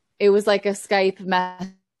thing. It was like a Skype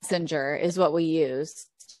messenger is what we used.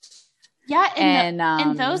 Yeah.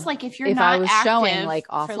 And those, like, if I was showing like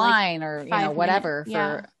offline or, you know, whatever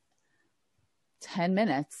for 10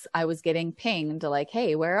 minutes, I was getting pinged to like,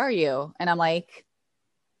 hey, where are you? And I'm like,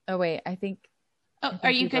 oh wait, I think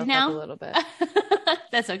are you good now? A little bit.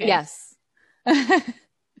 That's okay. Yes.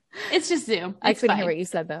 It's just Zoom. I couldn't hear what you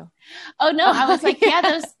said though. Oh no. I was like,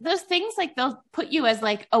 those things, like they'll put you as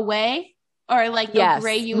like away or like they'll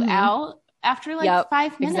gray you out after like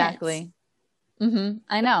 5 minutes. Exactly.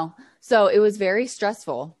 I know. So it was very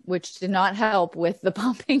stressful, which did not help with the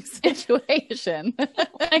pumping situation. Oh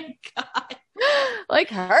my God. Like,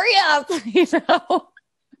 hurry up, you know?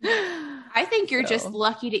 I think you're just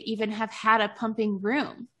lucky to even have had a pumping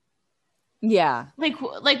room. Yeah. Like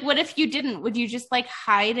what if you didn't? Would you just like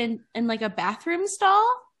hide in like a bathroom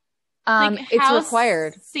stall? It's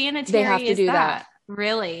required. Sanitary. They have to do that.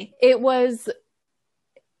 Really? It was.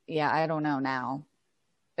 Yeah, I don't know now,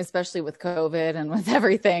 especially with COVID and with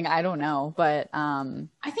everything. I don't know, but I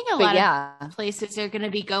think a lot of places are going to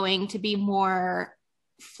be going to be more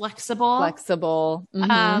flexible,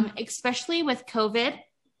 especially with COVID.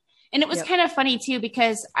 And it was kind of funny too,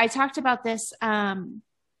 because I talked about this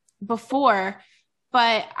before,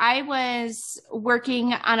 but I was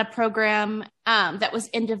working on a program that was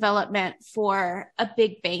in development for a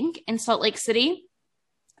big bank in Salt Lake City.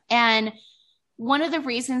 And one of the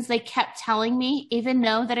reasons they kept telling me, even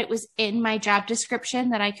though that it was in my job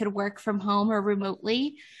description that I could work from home or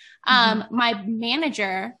remotely, my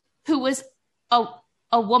manager, who was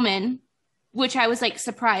a woman, which I was like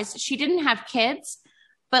surprised, she didn't have kids,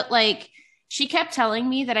 but like she kept telling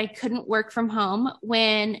me that I couldn't work from home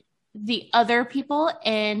when the other people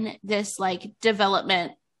in this like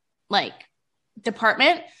development like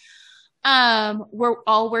department were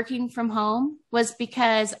all working from home, was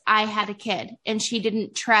because I had a kid and she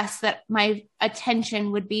didn't trust that my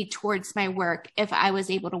attention would be towards my work if I was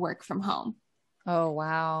able to work from home. Oh,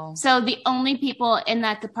 wow. So the only people in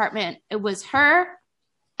that department, it was her,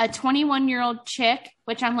 a 21-year-old chick,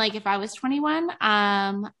 which I'm like, if I was 21,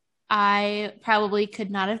 I probably could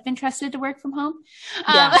not have been trusted to work from home.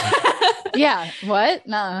 Yeah. What?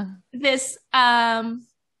 No. This,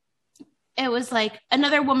 it was like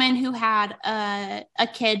another woman who had a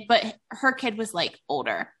kid, but her kid was like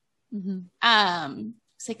older.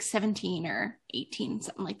 It's like 17 or 18,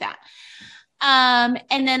 something like that. And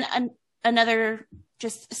then another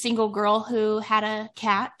just single girl who had a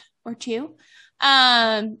cat or two.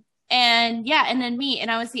 And then me, and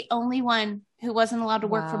I was the only one who wasn't allowed to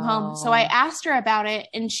work from home. So I asked her about it,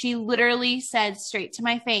 and she literally said straight to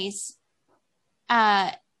my face,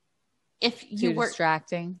 if you were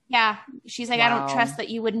distracting. Yeah. She's like, I don't trust that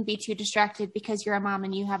you wouldn't be too distracted because you're a mom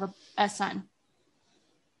and you have a son.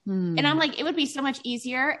 And I'm like, it would be so much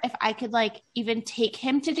easier if I could like even take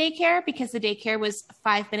him to daycare, because the daycare was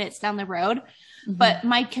 5 minutes down the road. But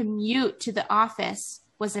my commute to the office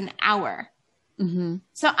was an hour.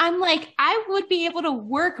 So I'm like, I would be able to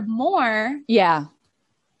work more. Yeah.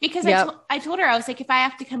 Because I told her, I was like, if I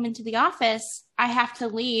have to come into the office, I have to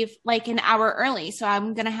leave like an hour early. So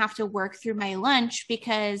I'm going to have to work through my lunch,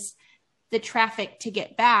 because the traffic to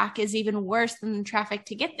get back is even worse than the traffic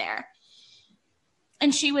to get there.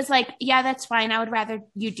 And she was like, yeah, that's fine. I would rather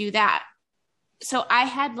you do that. So I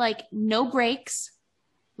had like no breaks.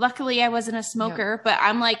 Luckily, I wasn't a smoker, but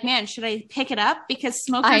I'm like, man, should I pick it up? Because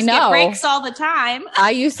smokers get breaks all the time. I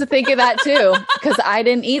used to think of that too, because I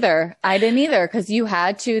didn't either. Because you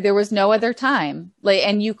had to, there was no other time. Like,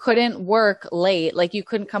 and you couldn't work late. Like you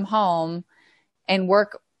couldn't come home and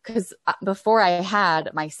work, because before I had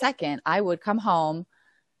my second, I would come home,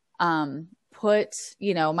 put,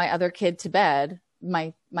 my other kid to bed,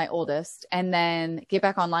 my oldest, and then get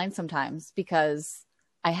back online sometimes, because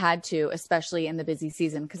I had to, especially in the busy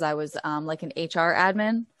season, because I was like an HR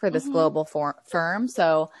admin for this global firm.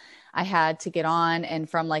 So I had to get on, and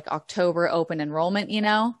from like October open enrollment,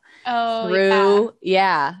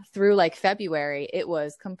 through like February, it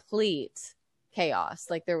was complete chaos.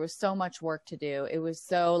 Like there was so much work to do. It was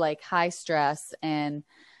so like high stress. And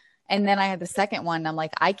then I had the second one. I'm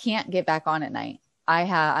like, I can't get back on at night.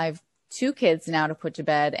 I've 2 kids now to put to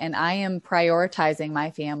bed, and I am prioritizing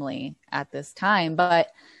my family at this time.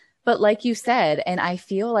 But like you said, and I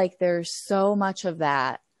feel like there's so much of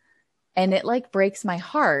that, and it like breaks my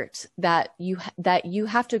heart that you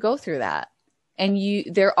have to go through that. And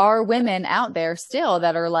there are women out there still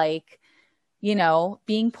that are like,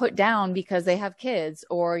 being put down because they have kids,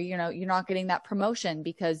 or, you're not getting that promotion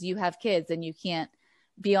because you have kids and you can't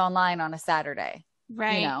be online on a Saturday.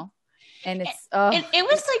 Right. And it's, it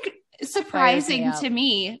was like surprising to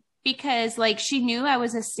me, because like she knew I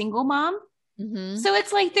was a single mom. So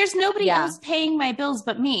it's like, there's nobody else paying my bills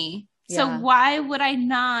but me. So why would I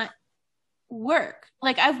not work?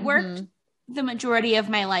 Like I've worked the majority of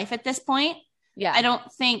my life at this point. Yeah. I don't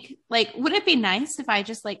think like, would it be nice if I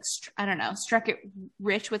just like, struck it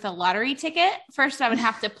rich with a lottery ticket? First I would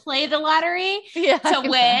have to play the lottery to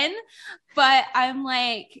win. But I'm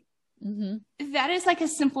like, that is like a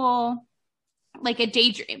simple, like a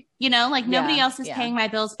daydream, like nobody else is paying my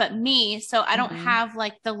bills but me. So I don't have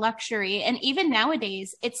like the luxury. And even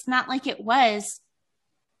nowadays, it's not like it was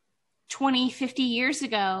 20, 50 years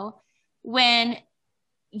ago when,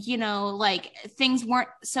 like things weren't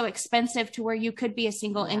so expensive to where you could be a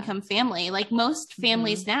single income family. Like most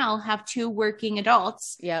families now have 2 working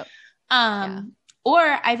adults. Or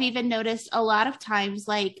I've even noticed a lot of times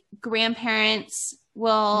like grandparents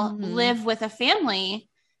will live with a family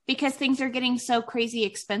because things are getting so crazy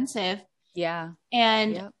expensive. Yeah.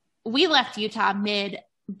 And we left Utah mid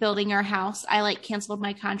building our house. I like canceled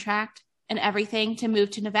my contract and everything to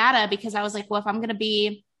move to Nevada, because I was like, well, if I'm going to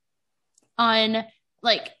be on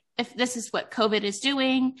like, if this is what COVID is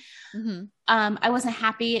doing, I wasn't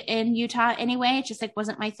happy in Utah anyway. It just like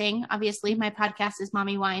wasn't my thing. Obviously my podcast is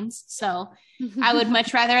Mommy Wines. So I would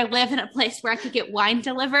much rather live in a place where I could get wine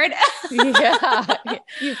delivered.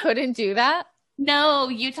 You couldn't do that? No,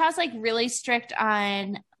 Utah's like really strict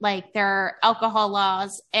on like their alcohol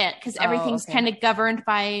laws, and because everything's kind of governed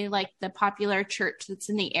by like the popular church that's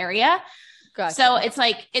in the area. Gotcha. So it's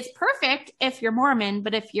like, it's perfect if you're Mormon,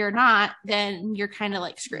 but if you're not, then you're kind of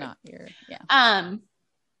like screwed.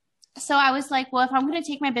 So I was like, well, if I'm going to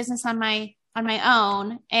take my business on my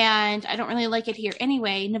own, and I don't really like it here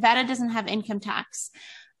anyway, Nevada doesn't have income tax.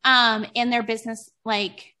 And their business,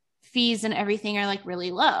 like fees and everything are like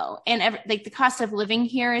really low, and like the cost of living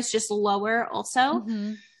here is just lower also.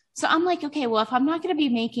 So I'm like, okay, well, if I'm not going to be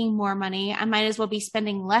making more money, I might as well be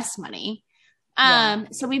spending less money.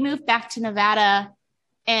 So we moved back to Nevada,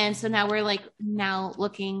 and so now we're like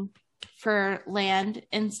looking for land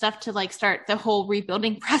and stuff to like start the whole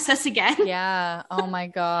rebuilding process again. Yeah. Oh my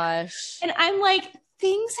gosh. And I'm like,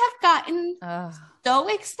 things have gotten so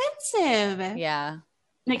expensive. Yeah.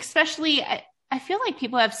 And especially, I feel like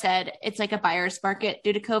people have said it's like a buyer's market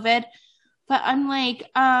due to COVID, but I'm like,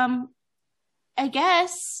 I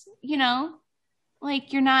guess,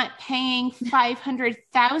 like you're not paying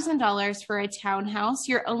 $500,000 for a townhouse.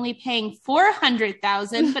 You're only paying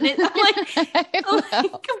 $400,000, but it's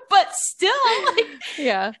like, but still, like,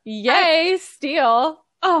 yeah, yay, steal.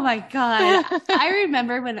 Oh my God. I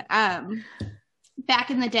remember when,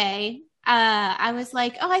 back in the day, I was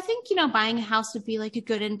like, I think, buying a house would be like a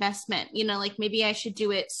good investment, like maybe I should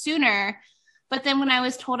do it sooner. But then when I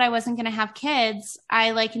was told I wasn't going to have kids,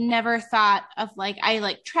 I like never thought of like, I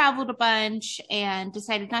like traveled a bunch and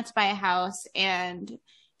decided not to buy a house and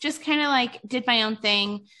just kind of like did my own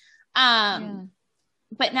thing.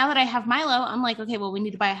 But now that I have Milo, I'm like, okay, well, we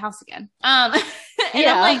need to buy a house again. And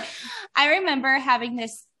I'm like, I remember having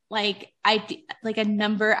this like a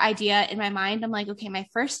number idea in my mind. I'm like, okay, my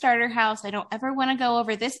first starter house, I don't ever want to go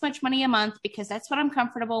over this much money a month because that's what I'm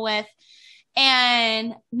comfortable with.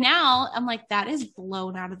 And now I'm like, that is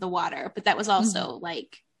blown out of the water. But that was also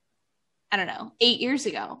like, I don't know, 8 years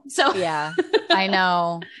ago. So yeah, I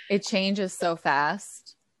know it changes so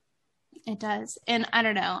fast. It does. And I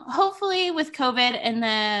don't know, hopefully with COVID and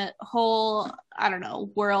the whole, I don't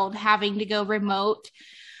know, world having to go remote,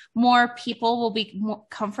 more people will be more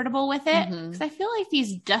comfortable with it. Because I feel like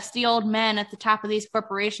these dusty old men at the top of these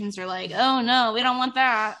corporations are like, oh no, we don't want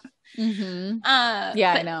that.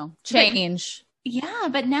 I know. Change.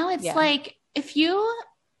 But now it's like, if you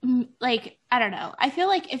like, I don't know, I feel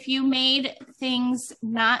like if you made things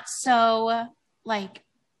not so like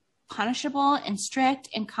punishable and strict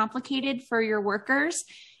and complicated for your workers,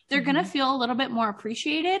 they're going to feel a little bit more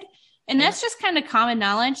appreciated. And that's just kind of common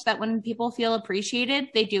knowledge that when people feel appreciated,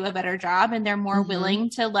 they do a better job and they're more willing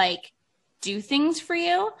to like do things for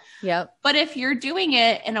you. Yep. But if you're doing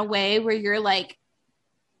it in a way where you're like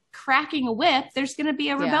cracking a whip, there's going to be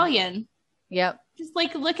a rebellion. Yep. Just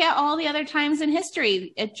like look at all the other times in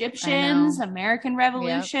history, Egyptians, American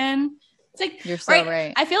Revolution. It's like, you're so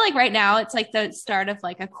right. I feel like right now it's like the start of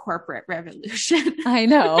like a corporate revolution. I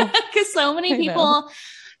know. Because so many people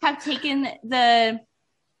have taken the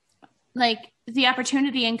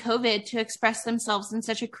opportunity in COVID to express themselves in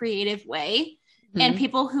such a creative way. And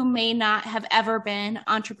people who may not have ever been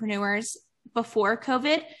entrepreneurs before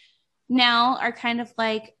COVID now are kind of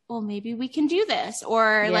like, well, maybe we can do this.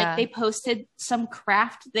 Or like they posted some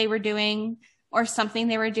craft they were doing or something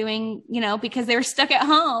they were doing, you know, because they were stuck at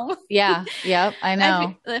home. Yeah. Yep. I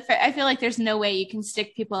know. I feel like there's no way you can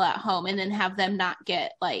stick people at home and then have them not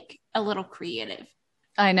get like a little creative.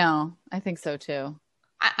 I know. I think so too.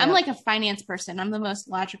 I'm like a finance person. I'm the most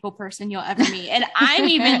logical person you'll ever meet. And I'm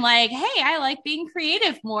even like, hey, I like being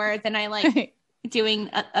creative more than I like doing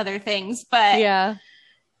other things. But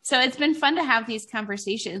so it's been fun to have these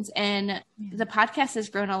conversations, and the podcast has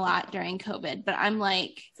grown a lot during COVID, but I'm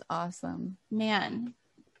like, it's awesome, man.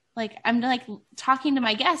 Like I'm like talking to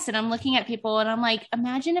my guests and I'm looking at people and I'm like,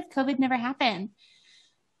 imagine if COVID never happened,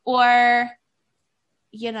 or,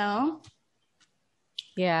 you know,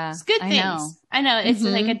 it's good things. I know it's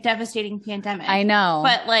like a devastating pandemic. I know.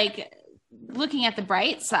 But like looking at the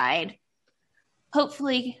bright side,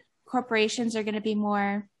 hopefully corporations are going to be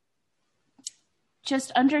more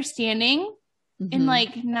just understanding and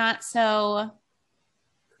like not so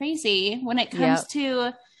crazy when it comes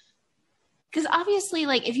to, because obviously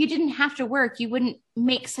like if you didn't have to work, you wouldn't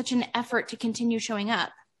make such an effort to continue showing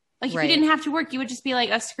up. Like if you didn't have to work, you would just be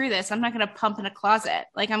like, oh, screw this. I'm not going to pump in a closet.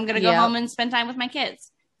 Like I'm going to go home and spend time with my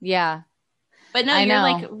kids. Yeah. But no, you're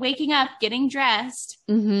like waking up, getting dressed,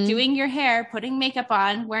 doing your hair, putting makeup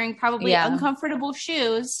on, wearing probably uncomfortable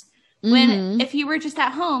shoes. When if you were just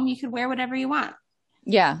at home, you could wear whatever you want.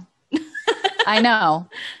 Yeah. I know.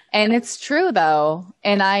 And it's true though.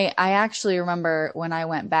 And I actually remember when I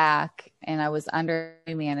went back and I was under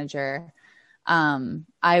a manager,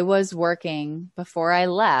 I was working before I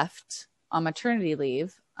left on maternity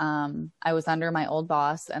leave. I was under my old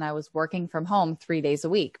boss and I was working from home 3 days a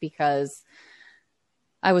week because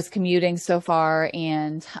I was commuting so far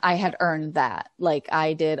and I had earned that. Like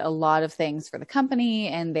I did a lot of things for the company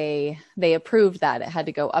and they approved that. It had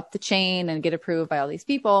to go up the chain and get approved by all these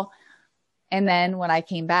people. And then when I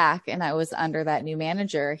came back and I was under that new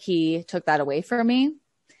manager, he took that away from me.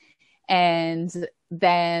 And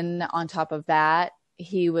then on top of that,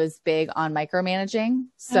 he was big on micromanaging.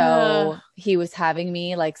 So he was having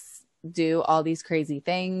me like do all these crazy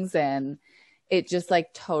things, and it just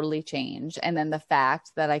like totally changed. And then the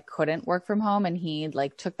fact that I couldn't work from home and he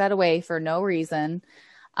like took that away for no reason.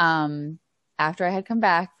 After I had come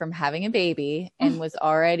back from having a baby and was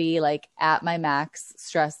already like at my max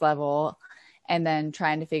stress level, and then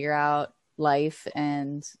trying to figure out life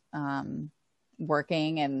and,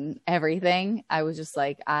 working and everything, I was just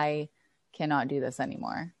like, I cannot do this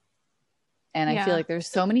anymore. And I feel like there's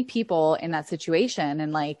so many people in that situation,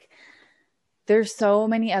 and like there's so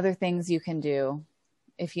many other things you can do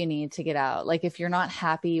if you need to get out. Like if you're not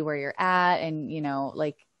happy where you're at, and you know,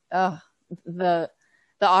 like the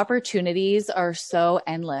opportunities are so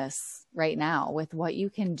endless right now with what you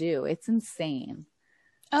can do. It's insane.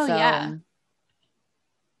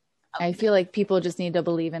 I feel like people just need to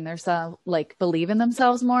believe in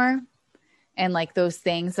themselves more, and like those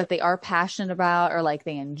things that they are passionate about or like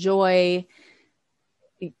they enjoy,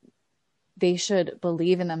 they should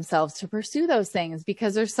believe in themselves to pursue those things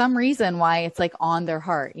because there's some reason why it's like on their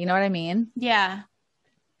heart. You know what I mean? Yeah,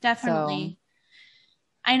 definitely.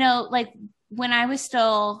 So, I know, like when I was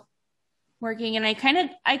still working and I kind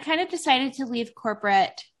of decided to leave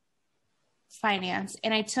corporate finance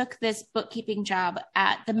and I took this bookkeeping job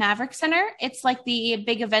at the Maverick Center. It's like the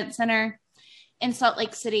big event center in Salt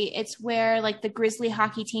Lake City. It's where like the Grizzly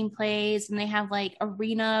hockey team plays and they have like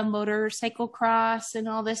arena motorcycle cross and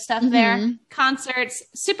all this stuff there. Concerts,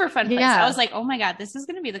 super fun place. I was like, oh my God, this is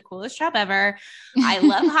going to be the coolest job ever. I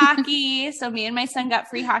love hockey. So me and my son got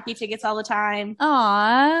free hockey tickets all the time.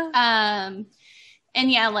 Aww.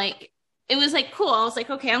 And yeah, like it was like cool. I was like,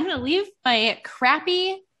 okay, I'm going to leave my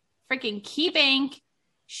crappy freaking KeyBank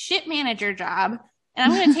shit manager job. And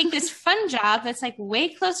I'm going to take this fun job that's like way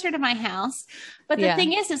closer to my house. But the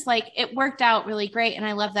thing is like, it worked out really great. And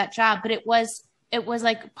I love that job, but it was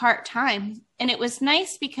like part-time and it was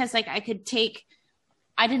nice because like I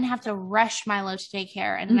didn't have to rush Milo to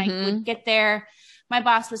daycare and I would get there. My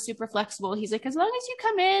boss was super flexible. He's like, as long as you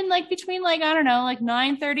come in like between like, I don't know, like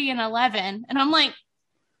 9:30 and 11. And I'm like,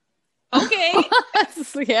 okay.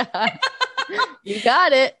 Yeah. You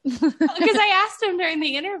got it. Because I asked him during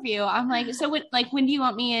the interview, I'm like, so when do you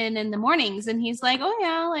want me in the mornings? And he's like, oh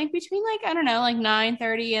yeah, like between like, I don't know, like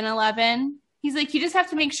 9:30 and 11. He's like, you just have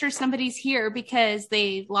to make sure somebody's here because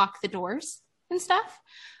they lock the doors and stuff.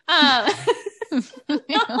 I'm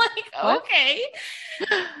like, okay.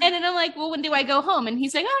 And then I'm like, well, when do I go home? And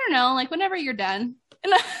he's like, I don't know, like whenever you're done.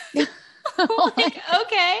 And I'm like,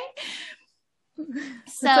 okay. So, what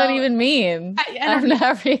does that even mean? I've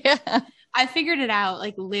never, I figured it out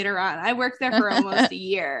like later on. I worked there for almost a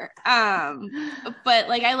year. But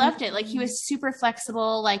like I loved it. Like he was super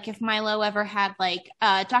flexible. Like if Milo ever had like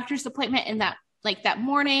a doctor's appointment in that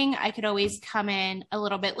morning, I could always come in a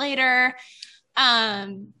little bit later.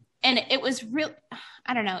 And it was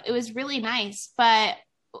I don't know, it was really nice. But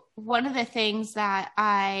one of the things that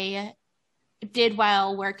I did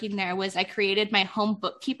while working there was I created my home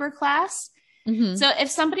bookkeeper class. So if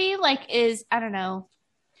somebody like is, I don't know,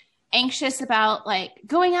 anxious about like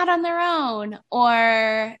going out on their own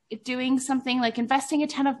or doing something like investing a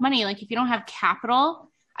ton of money, like if you don't have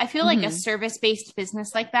capital, I feel like a service-based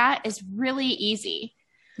business like that is really easy.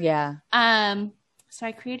 Yeah. So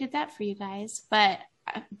I created that for you guys, but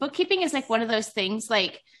bookkeeping is like one of those things.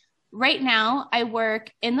 Like right now I work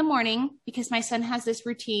in the morning because my son has this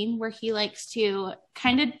routine where he likes to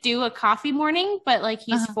kind of do a coffee morning, but like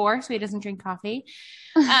he's 4, so he doesn't drink coffee.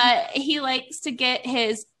 He likes to get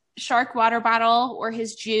his Shark water bottle or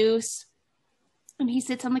his juice and he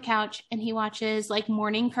sits on the couch and he watches like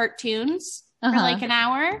morning cartoons for like an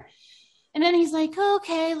hour. And then he's like, oh,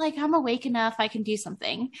 okay, like I'm awake enough. I can do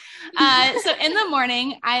something. So in the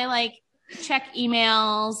morning, I like check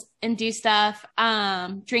emails and do stuff,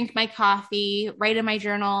 drink my coffee, write in my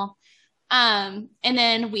journal. And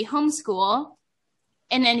then we homeschool.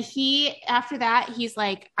 And then after that, he's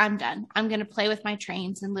like, I'm done. I'm going to play with my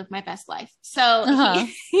trains and live my best life. So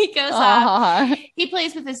he goes off. He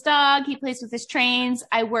plays with his dog. He plays with his trains.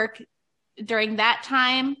 I work during that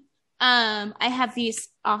time. I have these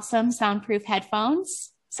awesome soundproof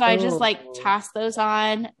headphones. So I just like toss those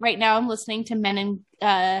on. Right now I'm listening to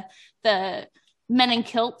the Men in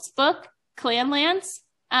Kilts book, Clanlands,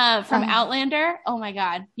 from Outlander. Oh my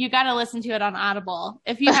God. You got to listen to it on Audible.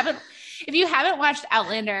 If you haven't watched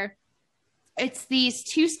Outlander, it's these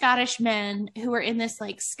 2 Scottish men who are in this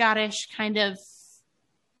like Scottish kind of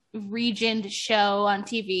regioned show on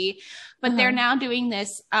TV, but they're now doing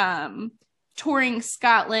this, touring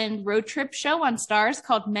Scotland road trip show on Stars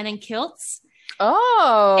called Men in Kilts.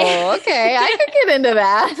 Oh, okay. I could get into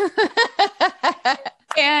that.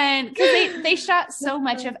 And because they shot so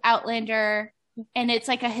much of Outlander and it's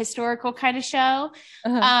like a historical kind of show.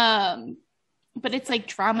 But it's like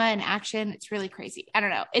drama and action. It's really crazy. I don't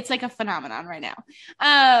know. It's like a phenomenon right now.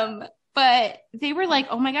 But they were like,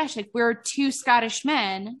 oh my gosh, like we're 2 Scottish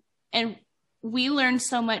men and we learned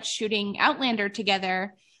so much shooting Outlander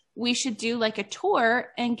together. We should do like a tour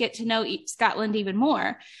and get to know Scotland even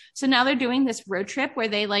more. So now they're doing this road trip where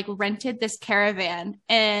they like rented this caravan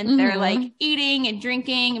and they're like eating and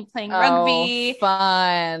drinking and playing rugby.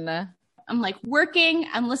 Fun. I'm like working.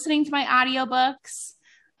 I'm listening to my audiobooks.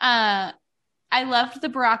 I loved the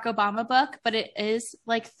Barack Obama book, but it is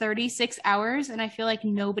like 36 hours. And I feel like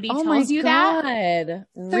nobody tells you that.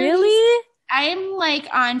 Really? I'm like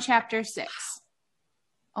on chapter 6.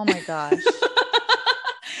 Oh my gosh.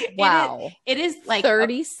 Wow. It is like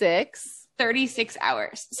 36. 36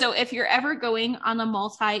 hours. So if you're ever going on a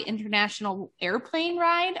multi-international airplane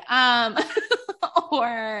ride,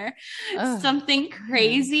 or something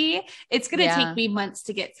crazy, it's going to take me months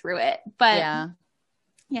to get through it. But yeah,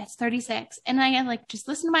 it's 36. And I like just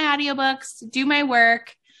listen to my audiobooks, do my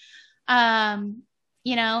work,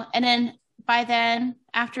 you know, and then by then,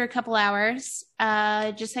 after a couple hours,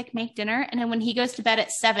 just like make dinner. And then when he goes to bed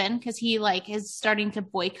at 7, because he like is starting to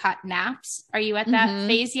boycott naps. Are you at that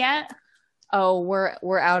phase yet? Oh,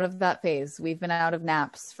 we're out of that phase. We've been out of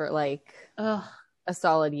naps for like a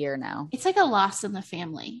solid year now. It's like a loss in the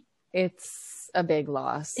family. It's a big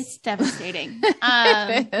loss. It's devastating.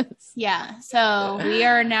 Yeah. So we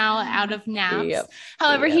are now out of naps.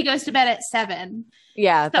 However, he goes to bed at 7.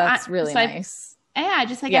 Yeah, so that's really nice. I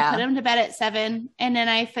put him to bed at 7, and then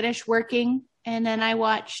I finish working, and then I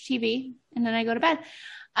watch TV, and then I go to bed.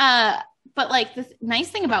 But like the nice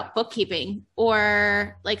thing about bookkeeping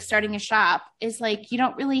or like starting a shop is like, you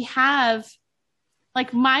don't really have,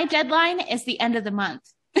 like, my deadline is the end of the month.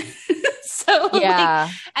 So like,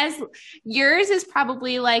 as yours is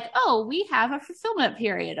probably like, oh, we have a fulfillment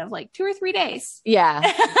period of like 2 or 3 days. Yeah.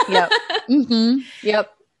 Yep.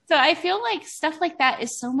 Yep. So I feel like stuff like that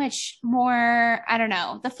is so much more, I don't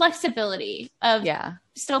know, the flexibility of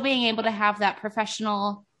still being able to have that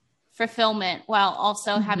professional fulfillment while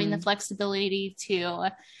also having the flexibility to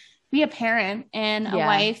be a parent and a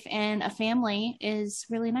wife and a family is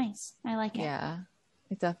really nice. I like it. Yeah,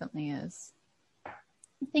 it definitely is.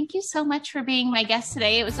 Thank you so much for being my guest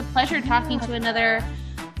today. It was a pleasure talking to another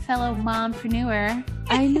fellow mompreneur.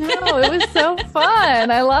 I know. It was so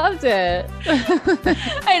fun. I loved it.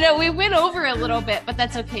 I know we went over a little bit, but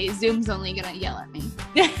that's okay. Zoom's only going to yell at me.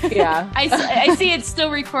 Yeah. I see it's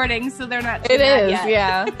still recording, so they're not. It is. Yet.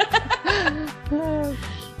 Yeah.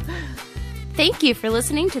 Thank you for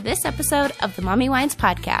listening to this episode of the Mommy Wines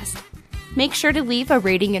podcast. Make sure to leave a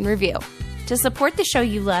rating and review. To support the show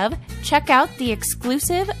you love, check out the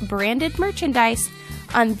exclusive branded merchandise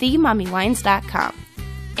on themommywines.com.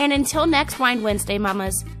 And until next Wine Wednesday,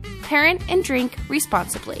 mamas, parent and drink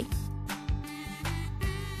responsibly.